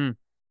dark. Mm-hmm.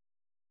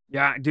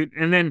 Yeah, dude.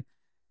 And then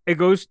it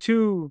goes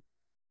to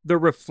the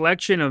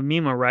reflection of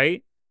Mima,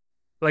 right?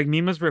 Like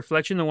Mima's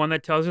reflection, the one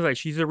that tells her like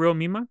she's a real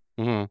Mima.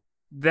 Mm-hmm.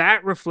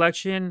 That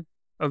reflection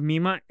of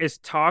Mima is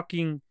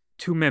talking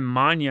to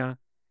Memania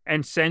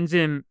and sends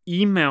him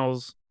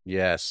emails.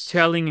 Yes.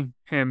 Telling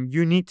him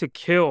you need to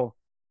kill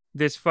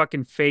this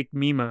fucking fake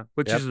Mima,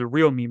 which is the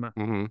real Mima.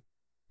 Mm-hmm.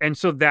 And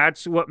so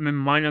that's what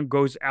Memania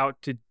goes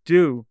out to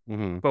do.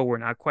 Mm-hmm. But we're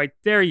not quite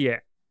there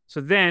yet. So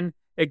then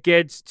it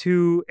gets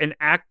to an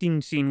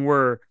acting scene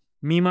where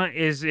Mima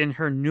is in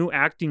her new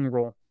acting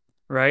role,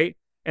 right?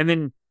 And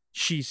then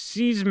she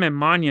sees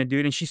Memania,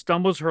 dude, and she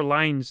stumbles her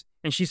lines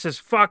and she says,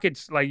 fuck,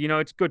 it's like,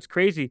 it's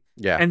crazy.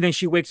 Yeah. And then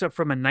she wakes up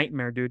from a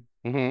nightmare, dude.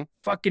 Mm-hmm.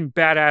 Fucking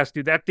badass,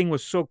 dude. That thing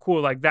was so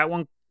cool. Like that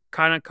one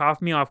kind of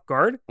caught me off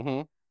guard.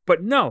 Mm-hmm.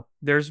 But no,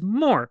 there's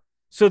more.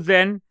 So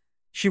then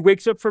she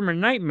wakes up from her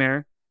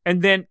nightmare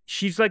and then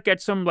she's like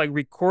at some like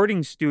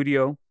recording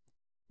studio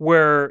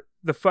where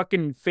the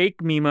fucking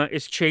fake Mima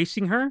is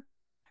chasing her.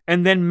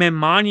 And then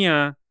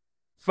Memania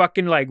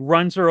fucking like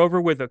runs her over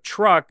with a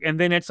truck. And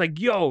then it's like,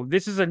 yo,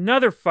 this is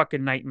another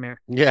fucking nightmare.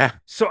 Yeah.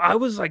 So I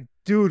was like,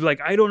 dude, like,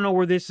 I don't know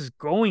where this is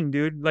going,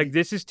 dude. Like,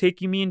 this is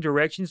taking me in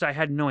directions I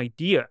had no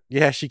idea.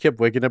 Yeah, she kept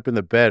waking up in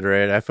the bed,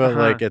 right? I felt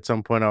like at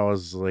some point I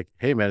was like,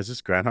 hey, man, is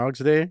this Groundhog's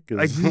Day?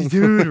 Like,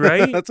 dude,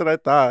 right? That's what I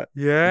thought.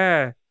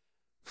 Yeah.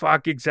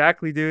 Fuck,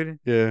 exactly, dude.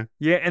 Yeah.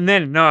 Yeah, and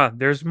then,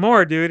 there's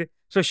more, dude.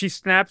 So she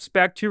snaps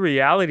back to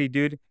reality,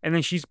 dude. And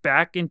then she's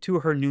back into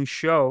her new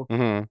show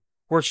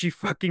where she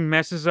fucking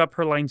messes up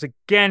her lines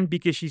again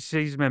because she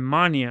sees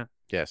Memania.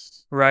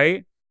 Yes.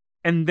 Right?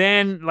 And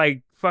then,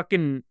 like,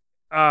 fucking...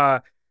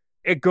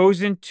 it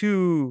goes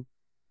into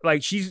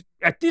like she's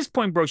at this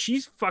point, bro,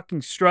 she's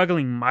fucking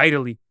struggling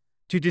mightily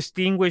to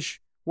distinguish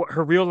what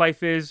her real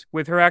life is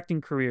with her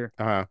acting career.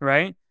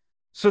 Right?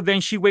 So then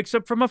she wakes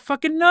up from a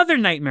fucking another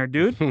nightmare,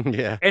 dude.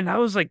 Yeah. And I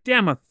was like,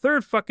 damn, a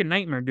third fucking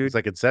nightmare, dude. It's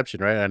like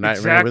Inception, right? A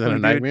nightmare within a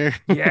nightmare.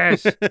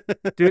 Yes.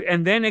 Dude.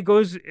 And then it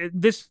goes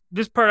this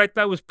part I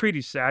thought was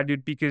pretty sad,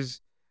 dude,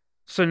 because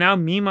so now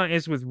Mima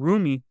is with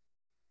Rumi.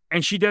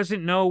 And she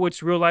doesn't know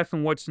what's real life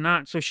and what's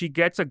not. So she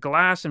gets a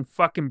glass and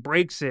fucking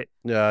breaks it.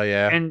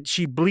 Yeah. And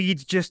she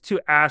bleeds just to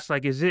ask,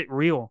 like, is it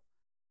real?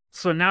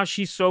 So now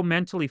she's so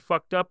mentally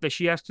fucked up that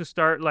she has to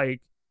start,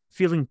 like,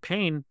 feeling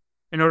pain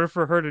in order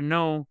for her to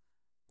know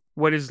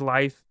what is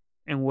life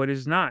and what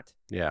is not.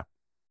 Yeah.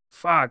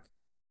 Fuck.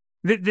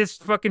 This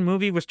fucking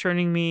movie was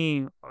turning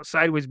me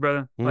sideways,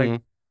 brother.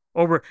 Like,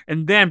 over.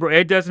 And then, bro,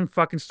 it doesn't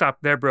fucking stop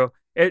there, bro.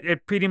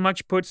 It pretty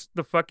much puts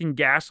the fucking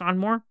gas on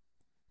more.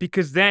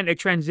 Because then it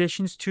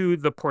transitions to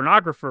the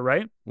pornographer,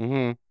 right?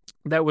 Mm-hmm.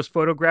 That was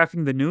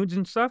photographing the nudes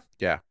and stuff.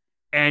 Yeah.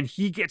 And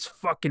he gets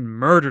fucking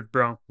murdered,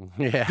 bro.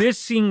 Yeah. This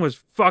scene was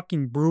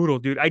fucking brutal,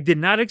 dude. I did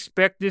not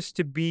expect this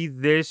to be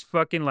this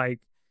fucking like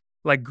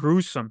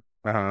gruesome.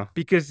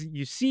 Because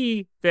you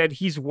see that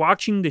he's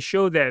watching the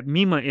show that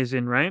Mima is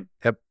in, right?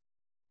 Yep.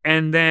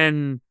 And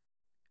then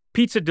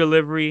pizza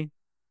delivery,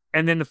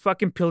 and then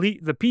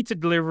the pizza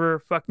deliverer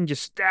fucking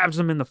just stabs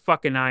him in the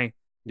fucking eye.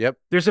 Yep.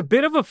 There's a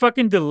bit of a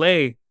fucking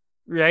delay,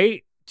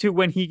 right, to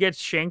when he gets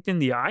shanked in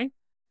the eye.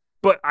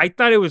 But I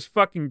thought it was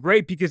fucking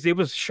great because it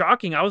was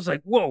shocking. I was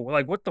like, whoa,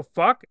 like, what the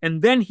fuck?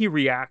 And then he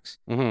reacts.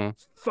 Mm-hmm.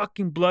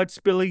 Fucking blood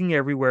spilling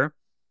everywhere.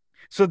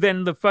 So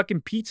then the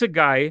fucking pizza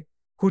guy,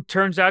 who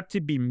turns out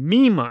to be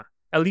Mima,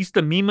 at least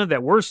the Mima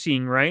that we're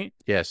seeing, right?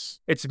 Yes.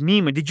 It's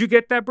Mima. Did you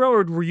get that, bro?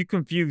 Or were you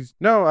confused?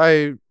 No,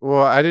 I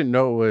didn't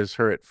know it was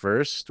her at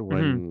first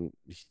when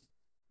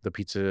the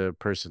pizza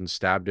person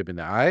stabbed him in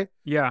the eye.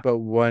 Yeah. But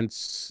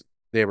once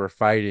they were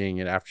fighting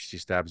and after she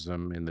stabs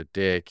him in the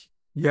dick,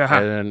 Yeah.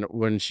 and then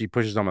when she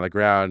pushes him on the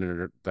ground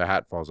and the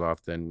hat falls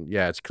off, then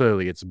yeah,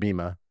 it's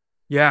Mima.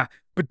 Yeah.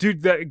 But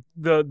dude,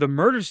 the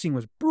murder scene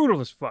was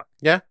brutal as fuck.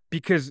 Yeah.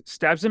 Because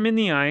stabs him in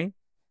the eye,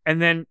 and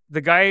then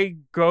the guy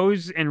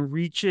goes and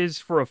reaches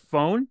for a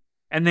phone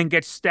and then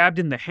gets stabbed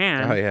in the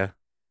hand. Oh yeah.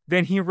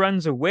 Then he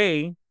runs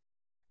away,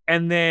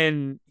 and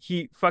then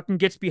he fucking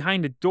gets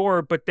behind a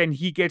door, but then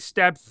he gets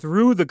stabbed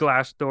through the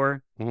glass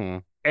door. Mm-hmm.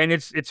 And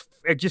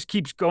it just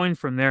keeps going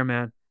from there,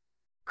 man.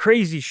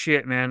 Crazy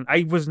shit, man.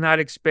 I was not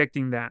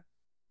expecting that.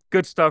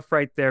 Good stuff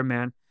right there,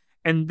 man.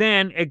 And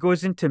then it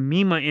goes into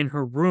Mima in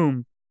her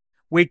room,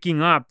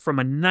 waking up from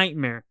a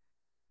nightmare.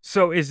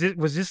 So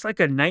was this like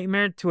a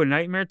nightmare to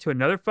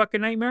another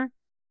fucking nightmare?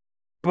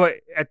 But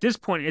at this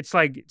point, it's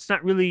like it's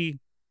not really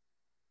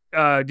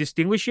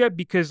distinguished yet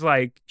because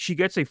like she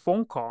gets a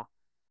phone call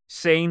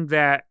saying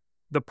that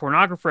the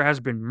pornographer has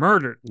been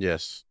murdered.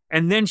 Yes.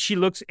 And then she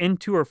looks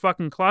into her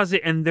fucking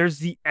closet and there's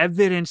the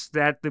evidence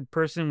that the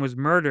person was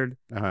murdered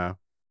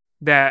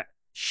that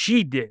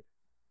she did.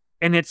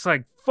 And it's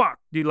like, fuck,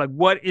 dude, like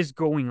what is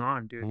going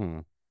on, dude? Mm-hmm.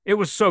 It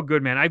was so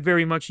good, man. I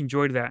very much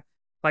enjoyed that.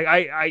 Like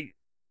I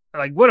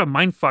like what a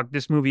mindfuck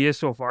this movie is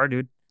so far,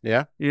 dude.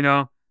 Yeah. You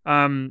know?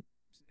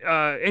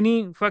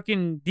 Any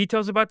fucking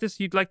details about this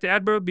you'd like to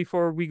add, bro,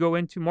 before we go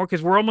into more?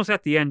 Because we're almost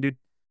at the end, dude.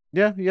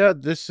 Yeah.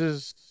 This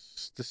is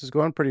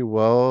going pretty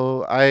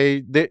well.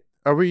 We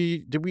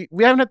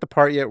haven't hit the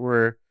part yet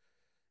where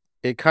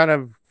it kind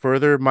of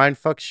further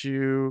mindfucks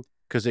you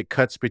because it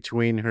cuts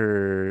between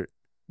her.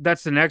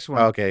 That's the next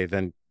one. Okay,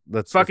 then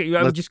let's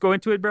just go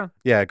into it, bro.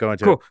 Yeah, go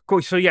into it.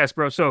 Cool. So yes,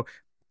 bro. So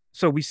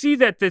we see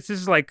that this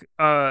is like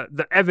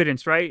the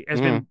evidence, right? Has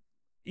been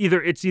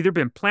either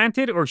been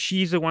planted or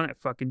she's the one that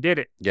fucking did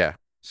it. Yeah.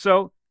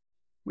 So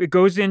it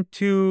goes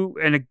into,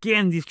 and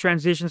again, these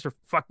transitions are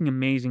fucking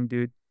amazing,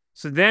 dude.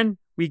 So then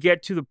we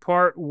get to the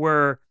part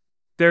where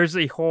there's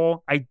a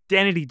whole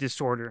identity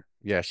disorder.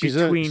 Yeah, she's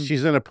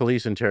in a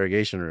police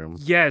interrogation room.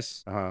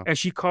 Yes, and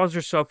she calls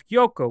herself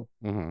Yoko.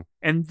 Mm-hmm.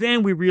 And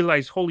then we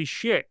realize, holy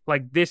shit,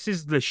 like this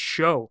is the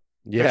show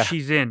that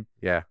she's in.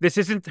 Yeah, this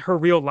isn't her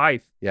real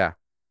life. Yeah,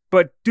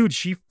 but dude,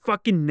 she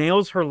fucking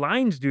nails her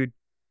lines, dude.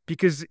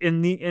 Because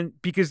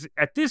because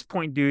at this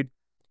point, dude,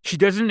 she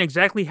doesn't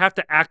exactly have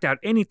to act out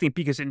anything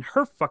because in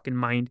her fucking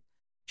mind,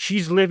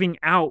 she's living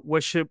out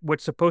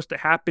what's supposed to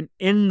happen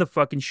in the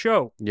fucking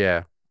show.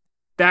 Yeah.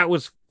 That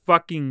was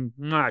fucking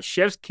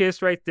chef's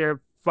kiss right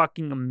there.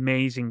 Fucking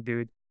amazing,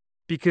 dude.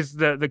 Because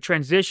the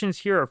transitions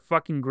here are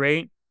fucking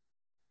great.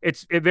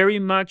 It very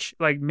much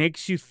like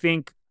makes you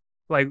think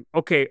like,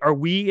 okay, are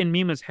we in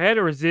Mima's head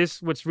or is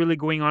this what's really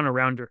going on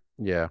around her?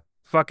 Yeah.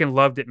 Fucking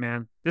loved it,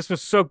 man. This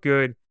was so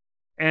good.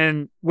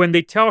 And when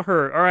they tell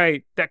her, all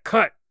right,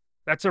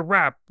 that's a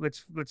wrap.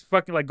 Let's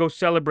fucking like go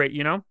celebrate,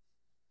 you know?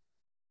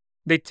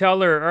 They tell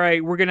her, all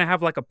right, we're going to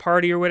have like a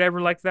party or whatever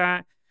like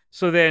that.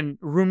 So then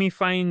Rumi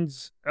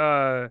finds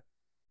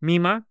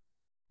Mima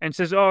and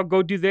says, oh,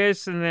 go do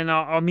this. And then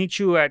I'll meet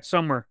you at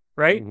somewhere,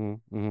 right?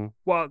 Mm-hmm, mm-hmm.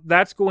 While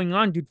that's going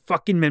on, dude,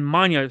 fucking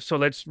Minmanya. So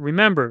let's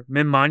remember,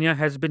 Minmanya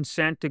has been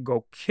sent to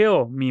go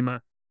kill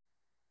Mima.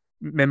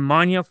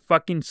 Minmanya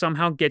fucking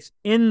somehow gets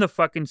in the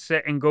fucking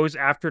set and goes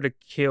after to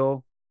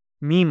kill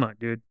Mima,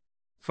 dude.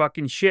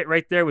 Fucking shit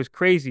right there was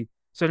crazy.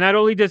 So not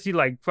only does he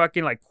like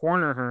fucking like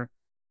corner her,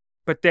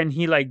 but then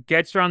he like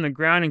gets her on the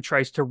ground and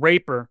tries to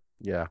rape her.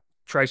 Yeah.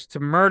 Tries to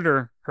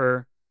murder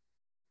her.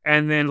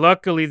 And then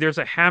luckily there's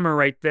a hammer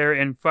right there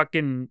and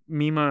fucking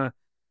Mima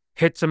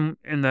hits him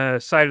in the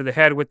side of the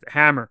head with the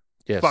hammer.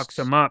 Yes. Fucks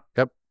him up.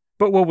 Yep.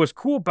 But what was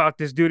cool about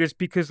this dude is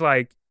because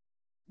like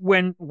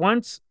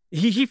once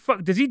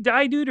does he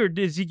die, dude, or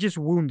is he just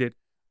wounded?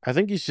 I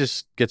think he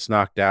just gets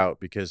knocked out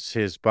because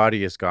his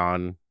body is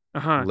gone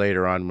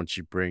later on when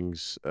she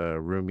brings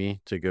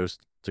Rumi to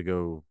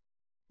go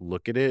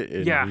look at it,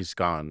 and he's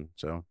gone.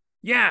 So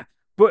yeah,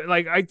 but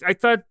like I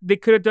thought they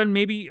could have done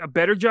maybe a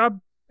better job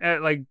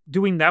at like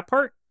doing that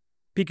part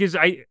because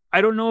I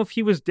don't know if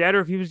he was dead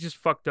or if he was just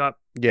fucked up.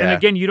 Yeah, and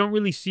again, you don't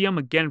really see him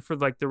again for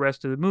like the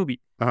rest of the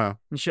movie and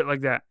shit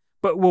like that.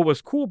 But what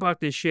was cool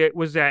about this shit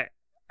was that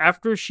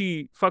after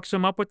she fucks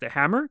him up with the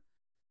hammer,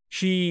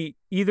 she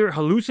either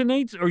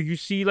hallucinates or you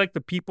see like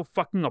the people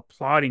fucking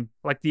applauding,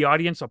 like the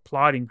audience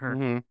applauding her.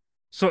 Mm-hmm.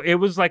 So it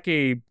was like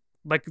a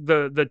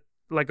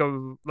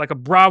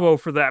bravo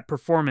for that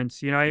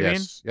performance. You know what I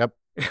mean? Yep.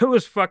 It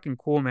was fucking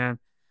cool, man.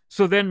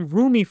 So then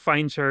Rumi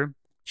finds her.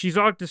 She's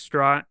all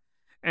distraught.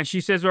 And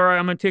she says, all right,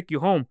 I'm going to take you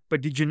home.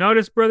 But did you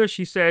notice, brother?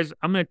 She says,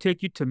 I'm going to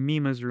take you to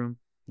Mima's room.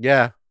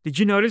 Yeah. Did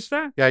you notice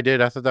that? Yeah, I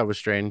did. I thought that was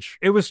strange.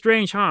 It was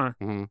strange, huh?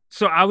 Mm-hmm.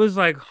 So I was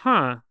like,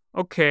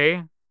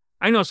 okay.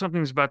 I know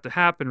something's about to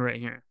happen right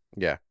here.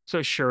 Yeah.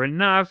 So sure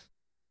enough,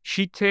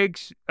 she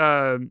takes,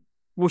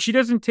 she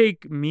doesn't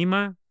take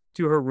Mima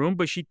to her room,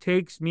 but she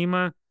takes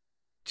Mima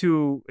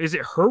to, is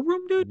it her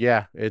room, dude?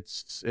 Yeah,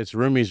 it's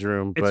Rumi's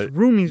room, It's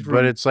Rumi's room.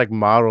 but it's like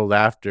modeled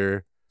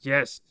after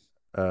yes,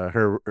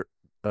 her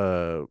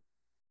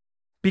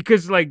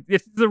because like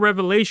it's the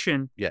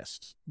revelation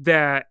yes.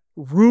 that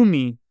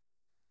Rumi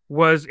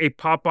was a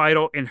pop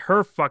idol in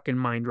her fucking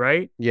mind,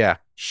 right? Yeah.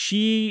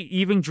 She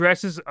even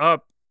dresses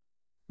up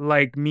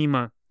like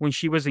Mima when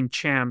she was in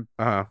Cham,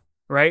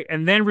 right?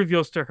 And then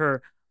reveals to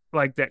her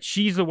like that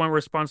she's the one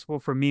responsible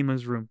for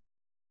Mima's room,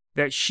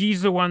 that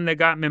she's the one that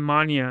got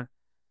Mimania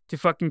to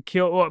fucking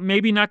kill, well,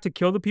 maybe not to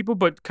kill the people,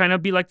 but kind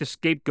of be like the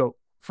scapegoat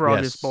for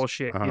all this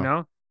bullshit, you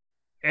know?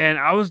 And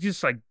I was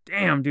just like,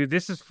 damn, dude,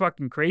 this is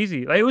fucking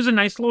crazy. Like, it was a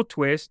nice little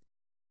twist,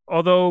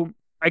 although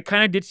I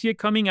kind of did see it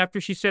coming after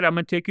she said, I'm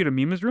going to take you to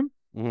Mima's room.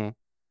 Mm-hmm.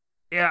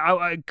 Yeah,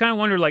 I kind of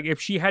wonder, like, if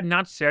she had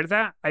not said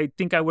that, I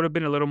think I would have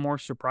been a little more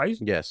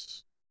surprised.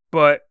 Yes.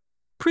 But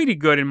pretty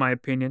good, in my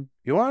opinion.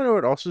 You want to know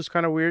what also is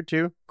kind of weird,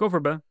 too? Go for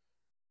it, bud.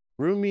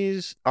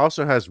 Rumi's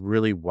also has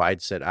really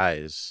wide set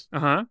eyes.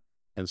 Uh-huh.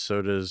 And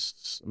so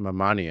does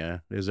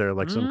Mamania. Is there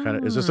like is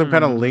there some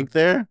kind of link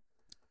there?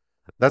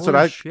 That's Holy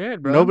what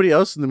shit, bro. Nobody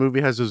else in the movie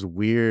has those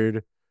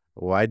weird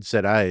wide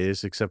set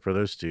eyes except for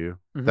those two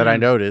that I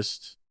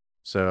noticed.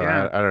 So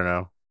Yeah. I don't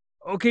know.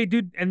 Okay,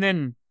 dude. And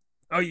then,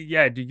 oh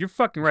yeah, dude, you're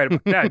fucking right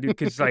about that, dude.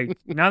 Because like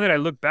now that I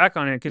look back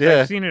on it, because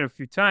I've seen it a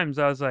few times,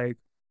 I was like,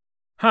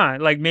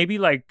 like maybe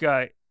like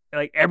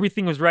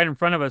everything was right in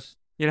front of us.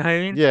 You know what I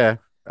mean? Yeah.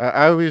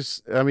 I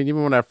mean,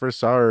 even when I first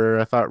saw her,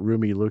 I thought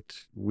Rumi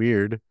looked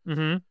weird.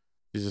 Mm-hmm.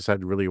 She just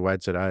had really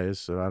wide set eyes,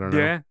 so I don't know.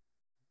 Yeah.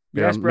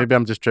 Yes, maybe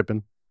I'm just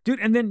tripping. Dude,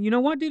 and then, you know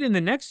what, dude? In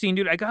the next scene,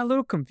 dude, I got a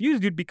little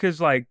confused, dude, because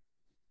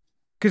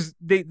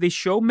they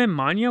show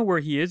Memania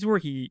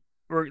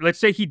or let's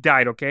say he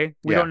died, okay?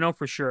 We don't know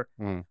for sure.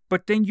 Mm.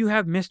 But then you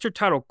have Mr.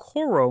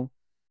 Tadokoro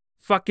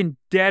fucking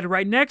dead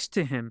right next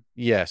to him.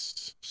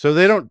 Yes. So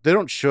they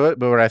don't show it,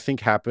 but what I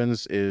think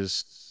happens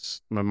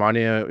is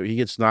Memania, he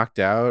gets knocked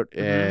out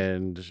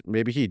and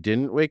maybe he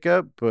didn't wake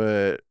up,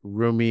 but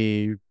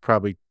Rumi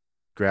probably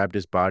grabbed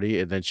his body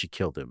and then she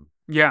killed him.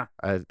 Yeah.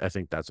 I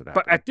think that's what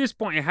happened. But at this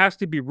point, it has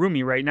to be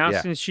Rumi right now,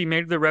 Yeah. since she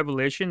made the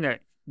revelation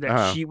that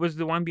she was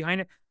the one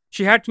behind it.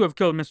 She had to have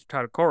killed Mr.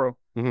 Tadokoro,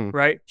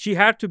 right? She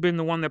had to have been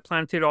the one that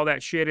planted all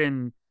that shit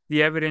and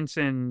the evidence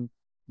in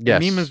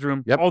Mima's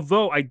room. Yep.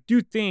 Although I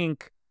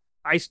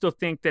still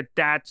think that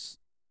that's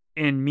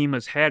in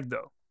Mima's head,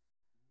 though.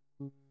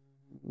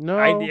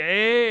 No.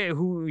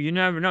 You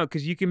never know,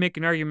 because you can make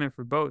an argument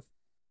for both.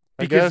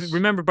 Because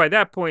remember, by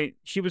that point,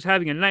 she was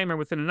having a nightmare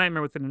within a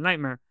nightmare within a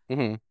nightmare.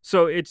 Mm-hmm.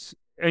 So it's,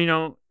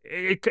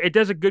 it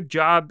does a good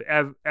job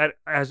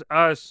as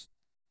us.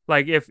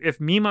 Like, if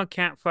Mima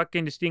can't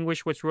fucking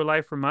distinguish what's real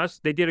life from us,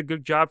 they did a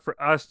good job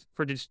for us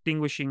for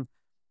distinguishing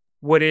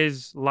what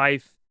is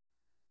life,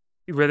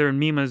 whether in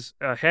Mima's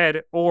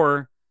head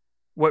or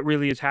what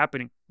really is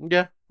happening.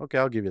 Yeah. Okay,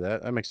 I'll give you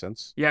that. That makes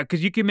sense. Yeah,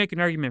 because you can make an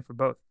argument for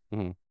both.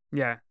 Mm-hmm.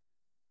 Yeah.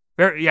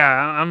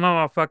 I'm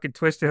all fucking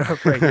twisted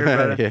up right here,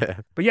 brother.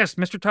 Yeah. But yes,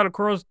 Mr.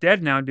 Tadokoro's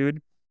dead now,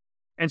 dude.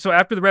 And so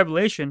after the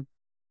revelation,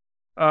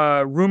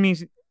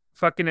 Rumi's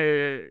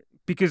fucking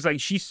because like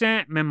she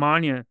sent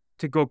Memania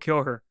to go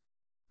kill her,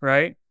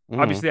 right?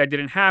 Obviously that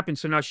didn't happen,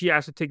 so now she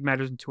has to take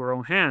matters into her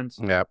own hands.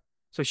 Yep.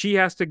 So she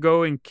has to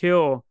go and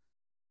kill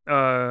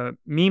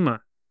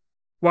Mima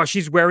while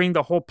she's wearing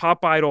the whole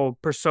pop idol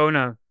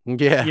persona.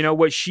 Yeah. You know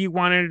what she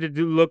wanted to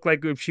do, look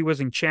like if she was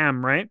in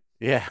Cham, right?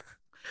 Yeah.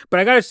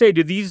 But I gotta say,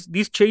 dude,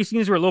 these chase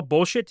scenes were a little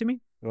bullshit to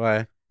me.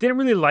 Why? Didn't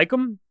really like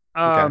them.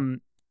 Okay.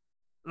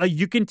 Like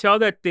you can tell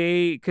that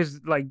because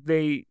like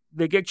they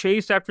get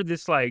chased after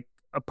this like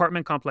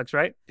apartment complex,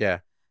 right? Yeah.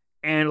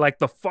 And like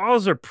the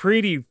falls are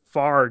pretty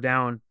far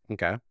down.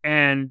 Okay.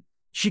 And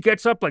she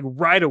gets up like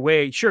right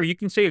away. Sure, you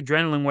can say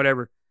adrenaline,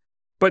 whatever,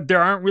 but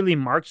there aren't really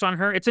marks on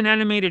her. It's an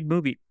animated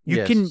movie.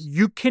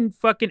 You can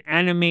fucking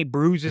animate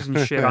bruises and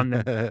shit on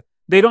them.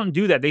 They don't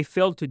do that. They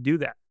failed to do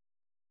that.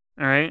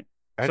 All right.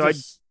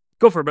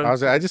 Go for it,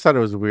 brother. I just thought it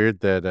was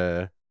weird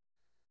that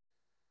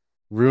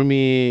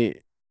Rumi,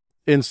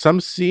 in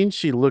some scenes,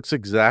 she looks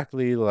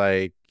exactly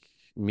like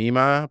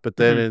Mima, but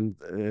then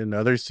in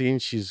other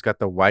scenes, she's got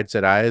the wide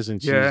set eyes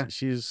and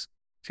she's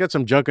got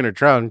some junk in her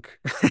trunk.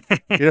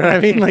 You know what I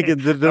mean? Like they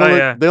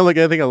don't look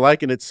anything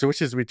alike, and it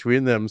switches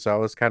between them. So I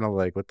was kind of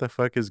like, "What the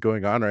fuck is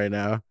going on right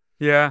now?"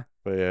 Yeah.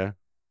 But yeah.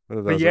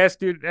 But yes,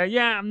 dude.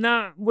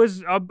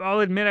 I'll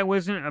admit I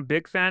wasn't a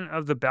big fan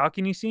of the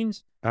balcony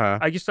scenes.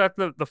 I just thought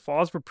the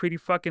falls were pretty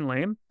fucking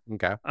lame.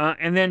 Okay.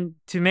 And then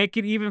to make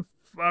it even,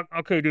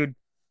 okay, dude.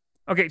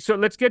 Okay, so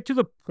let's get to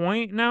the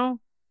point now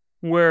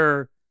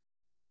where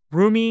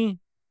Rumi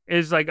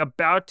is like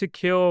about to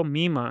kill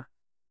Mima,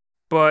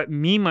 but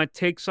Mima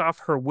takes off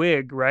her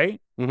wig,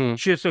 right?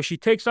 Mm-hmm. So she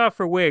takes off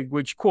her wig,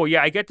 which cool.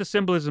 Yeah, I get the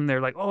symbolism there.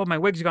 Like, oh, my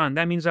wig's gone.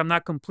 That means I'm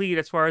not complete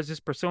as far as this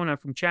persona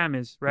from Cham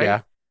is, right?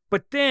 Yeah.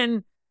 But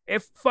then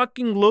it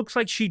fucking looks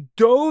like she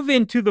dove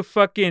into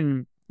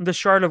the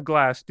shard of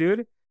glass,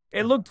 dude.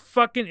 It looked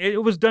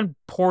it was done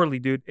poorly,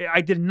 dude.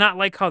 I did not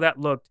like how that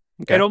looked.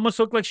 Okay. It almost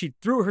looked like she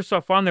threw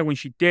herself on there when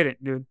she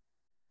didn't, dude.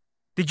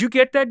 Did you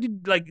get that,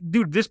 dude? Like,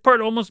 dude, this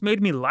part almost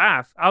made me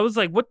laugh. I was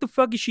like, what the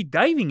fuck is she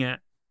diving at?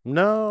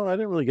 No, I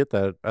didn't really get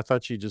that. I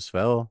thought she just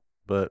fell,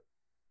 but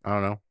I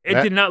don't know.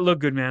 It did not look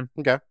good, man.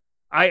 Okay.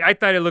 I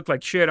thought it looked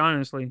like shit,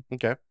 honestly.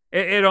 Okay.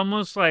 It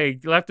almost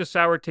like left a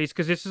sour taste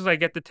because this is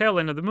like at the tail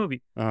end of the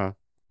movie. Uh-huh.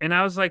 And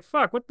I was like,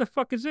 fuck, what the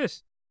fuck is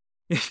this?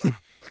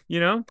 You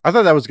know? I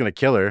thought that was going to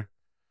kill her.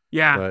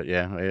 Yeah. But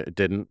yeah, it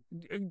didn't.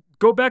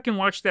 Go back and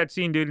watch that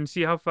scene, dude, and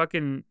see how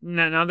fucking,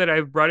 now that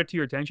I've brought it to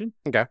your attention.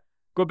 Okay.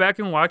 Go back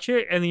and watch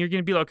it, and then you're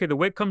going to be like, okay, the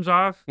wig comes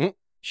off.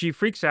 She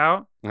freaks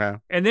out. Yeah.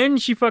 And then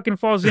she fucking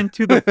falls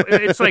into the,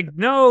 it's like,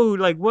 no,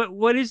 like,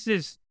 what is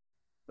this?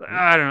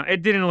 I don't know.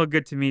 It didn't look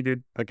good to me,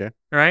 dude. Okay.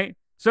 Right?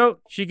 So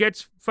she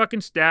gets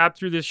fucking stabbed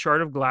through this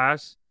shard of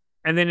glass,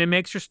 and then it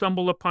makes her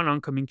stumble upon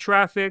oncoming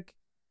traffic.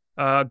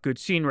 Good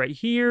scene right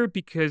here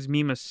because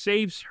Mima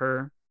saves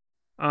her.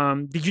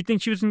 Did you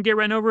think she was going to get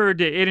run over, or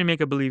did it didn't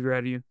make a believer out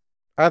of you?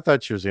 I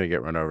thought she was going to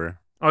get run over.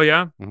 Oh,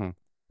 yeah? Mm-hmm.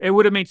 It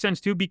would have made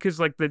sense, too, because,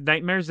 like, the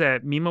nightmares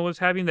that Mima was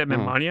having, that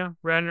Memania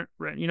ran,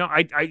 you know,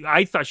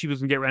 I thought she was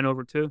going to get ran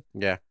over, too.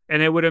 Yeah.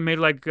 And it would have made,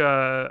 like,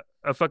 a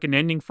fucking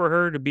ending for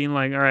her to being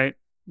like, all right,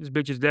 this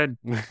bitch is dead.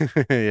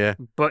 Yeah.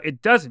 But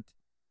it doesn't.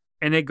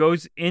 And it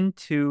goes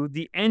into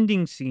the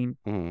ending scene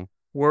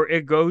where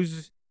it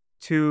goes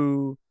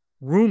to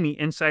Rumi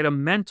inside a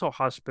mental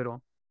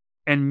hospital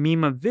and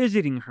Mima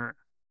visiting her.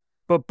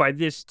 But by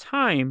this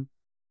time,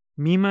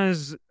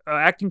 Mima's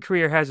acting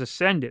career has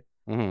ascended.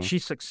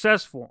 She's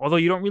successful. Although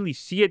you don't really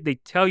see it, they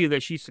tell you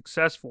that she's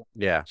successful.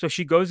 Yeah. So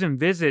she goes and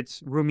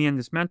visits Rumi in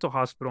this mental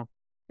hospital.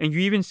 And you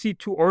even see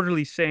two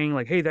orderlies saying,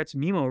 like, hey, that's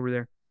Mima over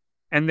there.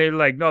 And they're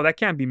like, no, that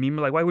can't be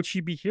Mima. Like, why would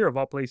she be here of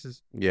all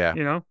places? Yeah.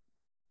 You know?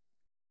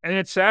 And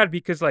it's sad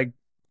because, like,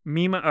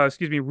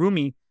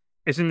 Rumi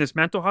is in this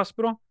mental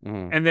hospital.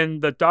 And then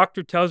the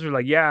doctor tells her,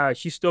 like, yeah,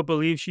 she still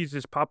believes she's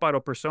this pop idol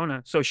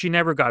persona. So she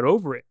never got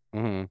over it.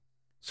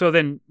 So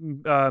then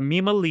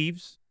Mima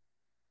leaves.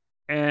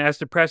 And as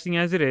depressing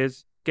as it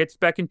is, gets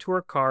back into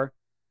her car,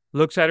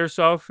 looks at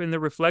herself in the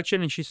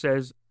reflection, and she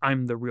says,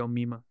 I'm the real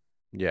Mima.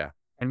 Yeah.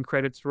 End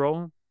credits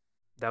roll.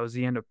 That was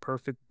the end of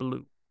Perfect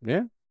Blue.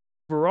 Yeah.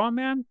 Overall,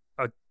 man,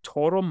 a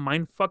total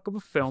mindfuck of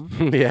a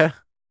film. Yeah.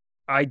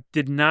 I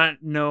did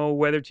not know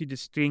whether to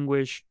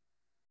distinguish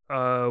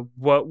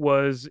what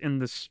was in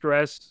the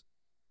stress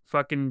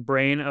fucking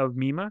brain of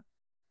Mima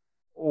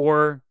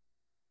or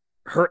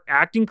her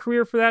acting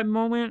career for that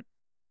moment,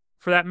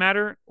 for that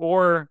matter,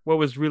 or what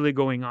was really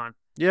going on.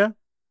 Yeah.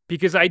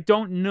 Because I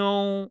don't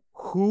know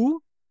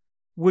who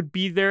would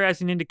be there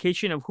as an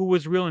indication of who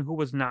was real and who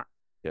was not.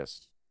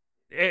 Yes.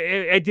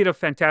 It did a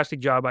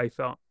fantastic job, I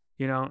felt,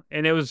 you know,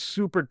 and it was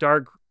super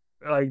dark.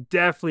 Like,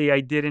 definitely,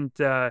 I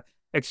didn't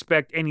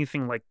expect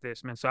anything like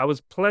this, man. So I was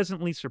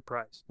pleasantly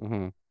surprised.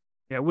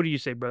 Yeah, what do you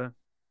say, brother?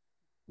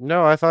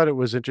 No, I thought it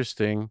was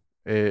interesting.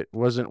 It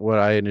wasn't what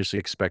I initially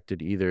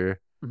expected either.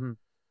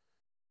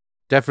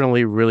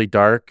 Definitely really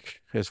dark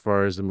as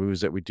far as the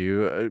movies that we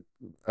do.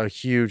 A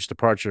huge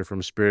departure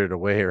from Spirited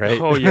Away,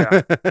 right? Oh,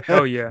 yeah.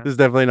 Hell yeah. This is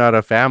definitely not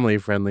a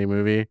family-friendly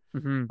movie.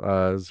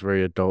 It's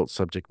very adult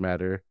subject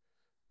matter.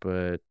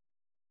 But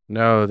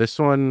no, this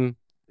one,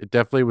 it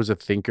definitely was a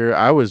thinker.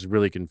 I was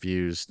really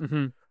confused.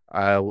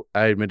 I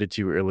admitted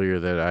to you earlier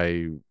that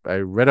I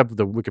read up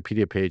the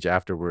Wikipedia page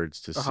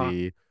afterwards to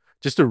see,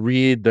 just to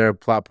read their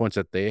plot points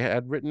that they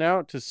had written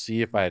out to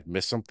see if I had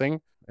missed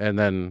something. And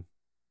then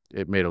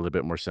it made a little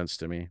bit more sense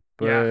to me.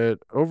 But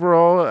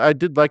overall, I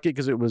did like it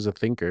because it was a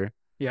thinker.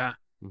 Yeah.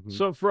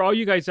 So for all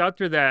you guys out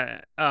there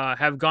that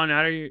have gone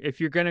out of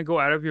if you're going to go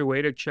out of your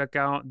way to check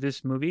out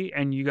this movie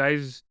and you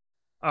guys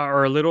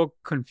are a little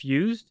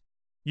confused,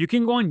 you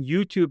can go on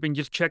YouTube and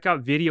just check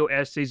out video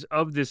essays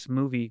of this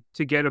movie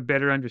to get a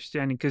better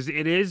understanding because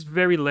it is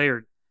very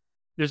layered.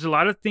 There's a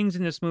lot of things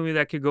in this movie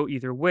that could go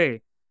either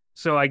way.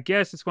 So I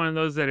guess it's one of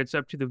those that it's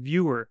up to the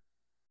viewer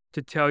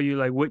to tell you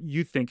like what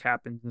you think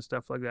happens and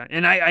stuff like that.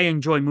 And I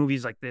enjoy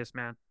movies like this,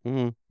 man.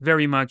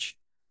 Very much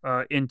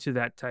into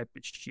that type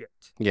of shit.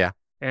 Yeah.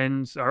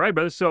 And all right,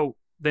 brother. So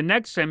the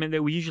next segment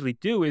that we usually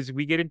do is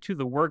we get into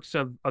the works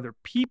of other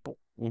people.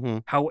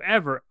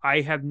 However,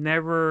 I have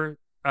never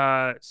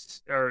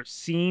or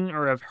seen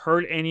or have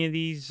heard any of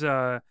these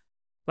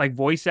like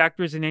voice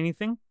actors in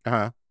anything.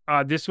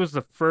 This was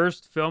the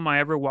first film I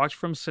ever watched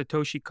from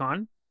Satoshi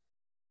Kon.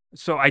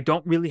 So I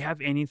don't really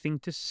have anything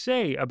to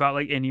say about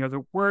like any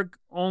other work,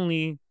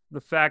 only the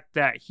fact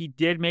that he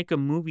did make a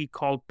movie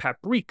called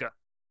Paprika.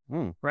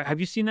 Right? Have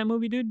you seen that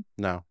movie, dude?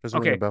 No. Doesn't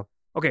ring a bell.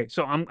 Okay,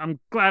 so I'm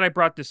glad I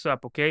brought this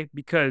up, okay?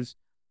 Because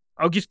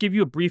I'll just give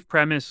you a brief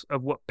premise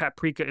of what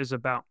Paprika is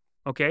about.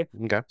 Okay.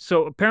 Okay.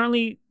 So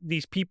apparently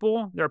there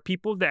are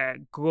people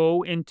that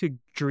go into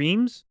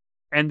dreams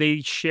and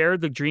they share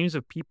the dreams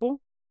of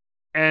people,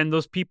 and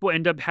those people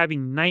end up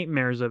having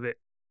nightmares of it,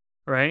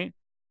 right?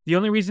 The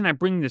only reason I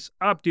bring this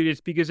up, dude,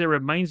 is because it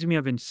reminds me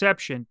of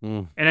Inception,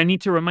 Mm. and I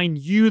need to remind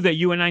you that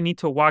you and I need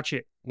to watch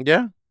it.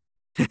 Yeah.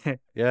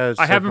 Yeah. It's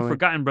I haven't definitely-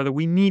 forgotten, brother.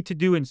 We need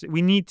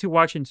to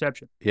watch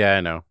Inception. Yeah,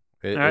 I know.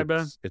 All right,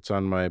 brother. It's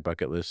on my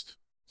bucket list.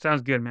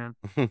 Sounds good, man.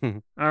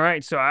 All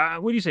right, so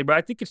what do you say, bro?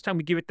 I think it's time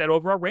we give it that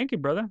overall ranking,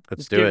 brother.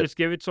 Let's do it. Let's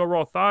give it its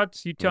overall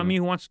thoughts. You tell Mhm. me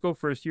who wants to go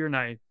first. You and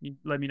I. You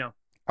let me know.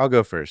 I'll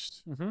go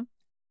first. Mm-hmm.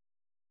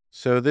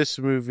 So this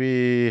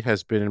movie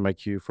has been in my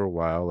queue for a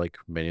while, like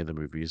many of the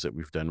movies that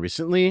we've done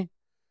recently.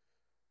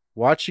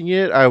 Watching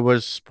it, I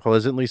was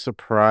pleasantly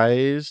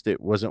surprised.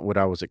 It wasn't what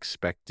I was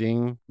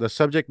expecting. The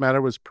subject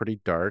matter was pretty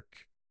dark,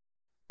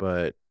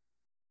 but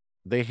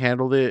they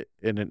handled it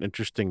in an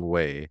interesting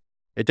way.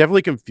 It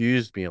definitely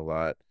confused me a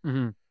lot,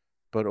 Mm-hmm.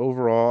 but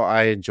overall,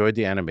 I enjoyed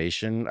the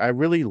animation. I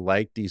really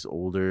like these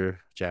older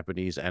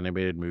Japanese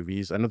animated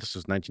movies. I know this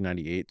was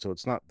 1998, so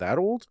it's not that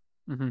old,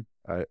 Mm-hmm.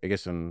 I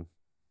guess in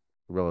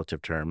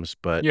relative terms,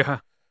 but Yeah.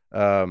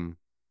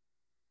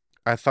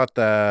 I thought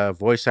the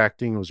voice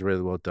acting was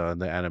really well done.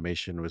 The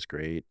animation was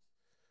great.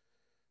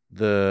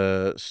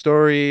 The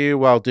story,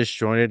 while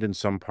disjointed in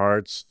some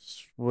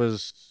parts,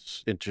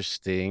 was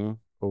interesting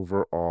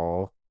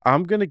overall.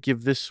 I'm going to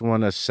give this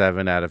one a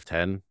 7 out of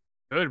 10.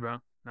 Good, bro.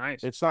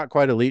 Nice. It's not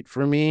quite elite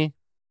for me,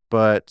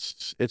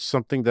 but it's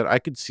something that I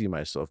could see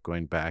myself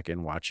going back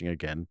and watching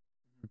again,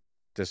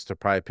 just to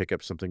probably pick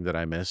up something that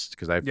I missed,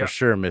 because I Yeah. for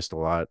sure missed a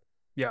lot.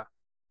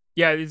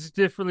 Yeah, it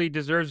definitely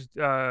deserves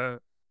a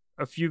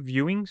few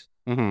viewings,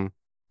 Mm-hmm.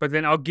 but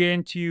then I'll get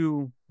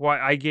into why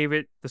I gave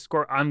it the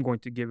score I'm going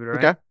to give it, all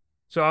right? Okay.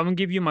 So I'm going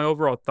to give you my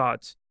overall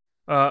thoughts.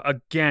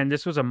 Again,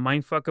 this was a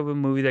mindfuck of a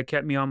movie that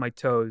kept me on my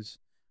toes.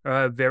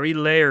 Very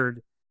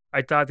layered.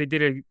 I thought they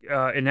did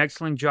an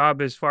excellent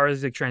job as far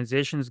as the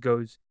transitions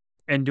goes,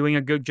 and doing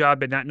a good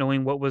job at not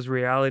knowing what was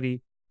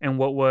reality and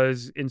what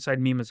was inside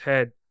Mima's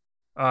head.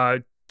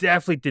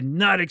 Definitely did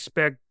not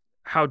expect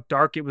how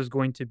dark it was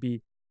going to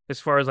be, as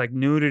far as like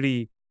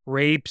nudity,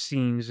 rape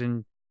scenes,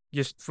 and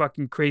just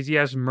fucking crazy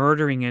ass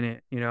murdering in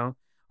it. You know,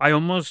 I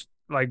almost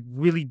like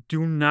really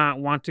do not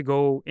want to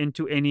go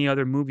into any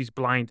other movies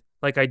blind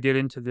like I did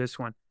into this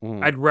one.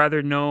 Mhm. I'd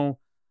rather know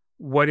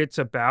what it's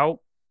about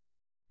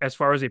as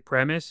far as a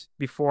premise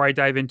before I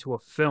dive into a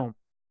film.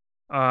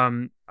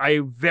 I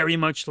very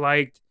much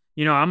liked,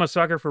 I'm a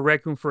sucker for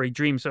Requiem for a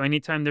Dream. So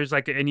anytime there's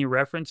like any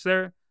reference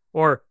there,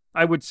 or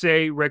I would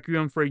say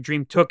Requiem for a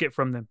Dream took it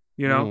from them,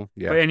 Yeah.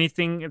 but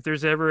anything, if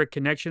there's ever a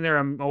connection there,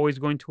 I'm always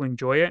going to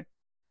enjoy it.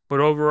 But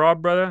overall,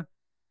 brother,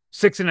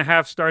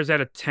 6.5 stars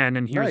out of 10.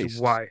 And here's Nice.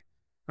 why.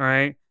 All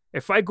right.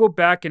 If I go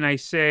back and I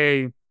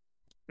say,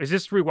 is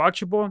this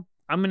rewatchable?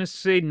 I'm going to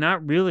say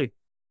not really,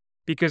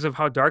 because of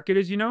how dark it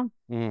is,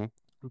 Mhm.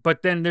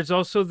 But then there's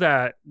also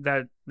that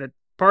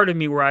part of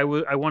me where I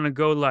want to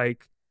go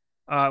like,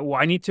 well,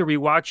 I need to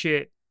rewatch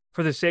it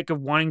for the sake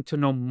of wanting to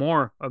know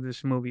more of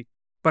this movie.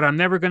 But I'm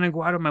never gonna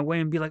go out of my way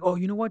and be like, oh,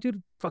 you know what,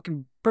 dude?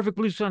 Fucking Perfect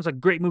Blue sounds like a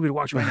great movie to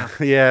watch right now.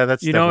 Yeah,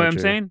 that's You know what I'm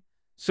definitely true. saying?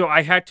 So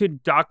I had to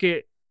dock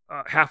it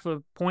half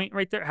a point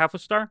right there, half a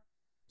star.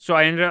 So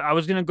I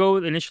was gonna go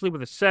initially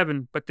with a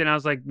 7, but then I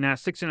was like, nah,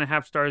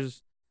 6.5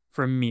 stars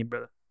for me,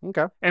 brother.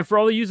 Okay. And for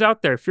all of yous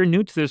out there, if you're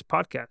new to this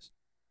podcast,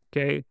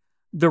 okay,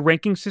 the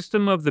ranking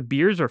system of the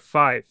beers are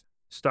 5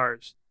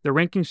 stars. The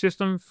ranking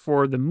system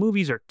for the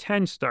movies are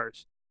 10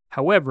 stars.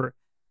 However,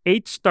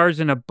 8 stars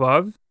and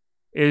above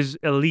is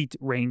elite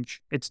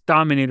range. It's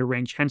Dominator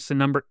range, hence the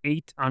number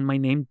 8 on my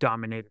name,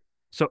 Dominator.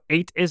 So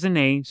 8 is an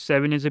A,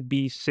 7 is a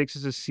B, 6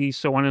 is a C,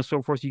 so on and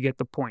so forth. You get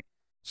the point.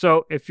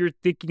 So if you're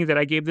thinking that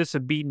I gave this a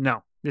B,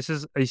 no, this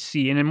is a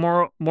C. And then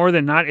more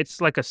than not, it's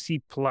like a C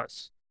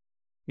plus.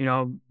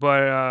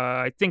 But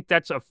I think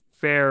that's a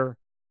fair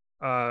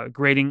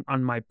grading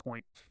on my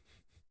point.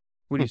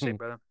 What do you say,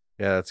 brother?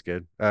 Yeah, that's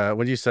good.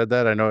 When you said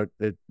that, I know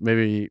it made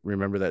me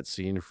remember that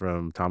scene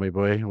from Tommy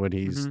Boy when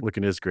he's Mhm.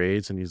 looking at his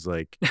grades and he's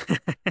like,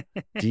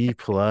 D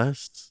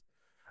plus,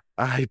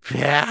 I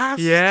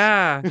passed.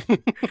 Yeah.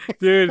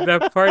 Dude,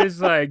 that part is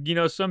like,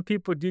 some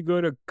people do go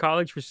to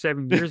college for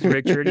 7 years,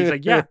 Richard. He's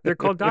like, yeah, they're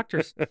called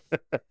doctors.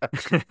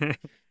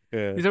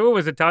 Yeah. He's like, what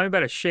was it? Telling me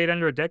about a shade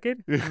under a decade?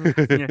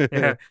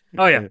 Yeah.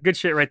 Oh, yeah. Good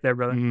shit right there,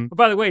 brother. Mhm. But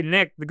by the way,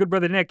 Nick, the good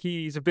brother Nick,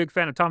 he's a big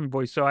fan of Tommy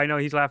Boy, so I know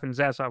he's laughing his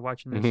ass off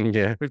watching this.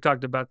 Yeah. We've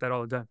talked about that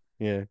all the time.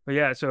 Yeah. But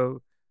yeah,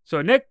 so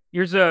Nick,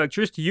 here's a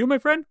cheers to you, my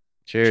friend.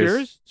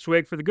 Cheers.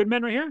 Swig for the good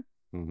men right here.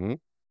 Mm-hmm.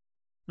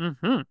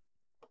 Mm-hmm.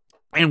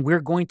 And we're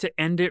going to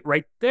end it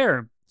right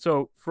there.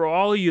 So for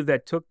all of you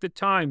that took the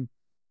time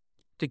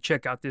to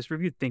check out this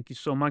review, thank you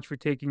so much for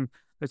taking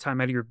the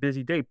time out of your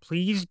busy day.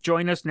 Please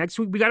join us next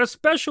week. We got a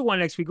special one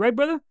next week, right,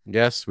 brother?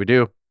 Yes, we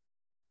do.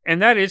 And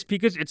that is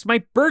because it's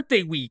my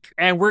birthday week.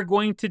 And we're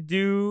going to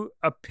do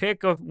a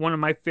pick of one of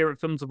my favorite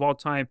films of all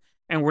time.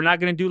 And we're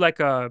not going to do like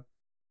a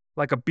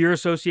beer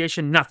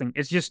association, nothing.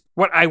 It's just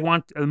what I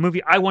want, a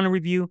movie I want to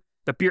review,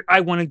 the beer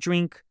I want to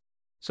drink,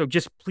 So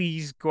just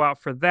please go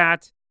out for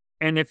that.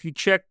 And if you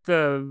check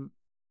the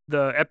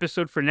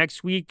episode for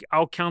next week,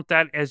 I'll count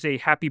that as a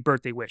happy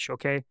birthday wish,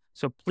 okay?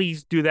 So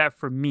please do that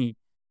for me.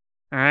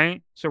 All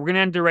right? So we're going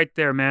to end it right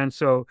there, man.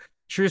 So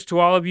cheers to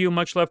all of you.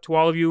 Much love to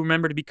all of you.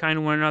 Remember to be kind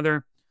to one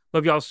another.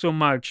 Love y'all so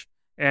much.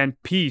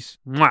 And peace.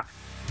 Mwah.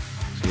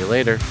 See you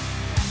later.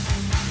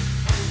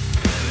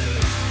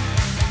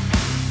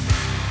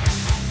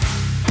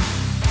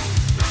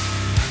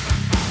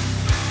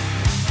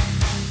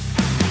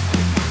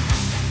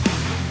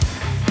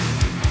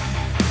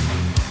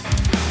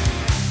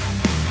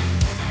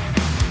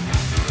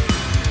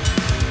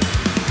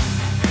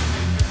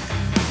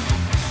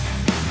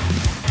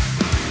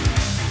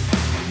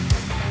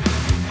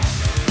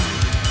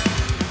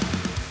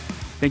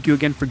 Thank you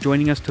again for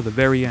joining us till the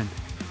very end.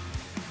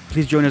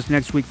 Please join us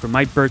next week for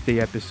my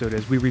birthday episode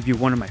as we review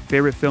one of my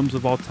favorite films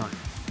of all time.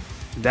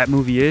 And that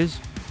movie is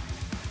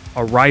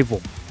Arrival,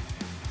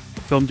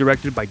 a film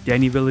directed by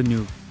Denis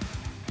Villeneuve.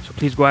 So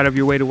please go out of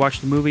your way to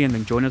watch the movie and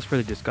then join us for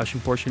the discussion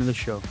portion of the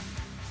show.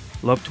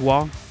 Love to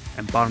all,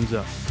 and bottoms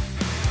up.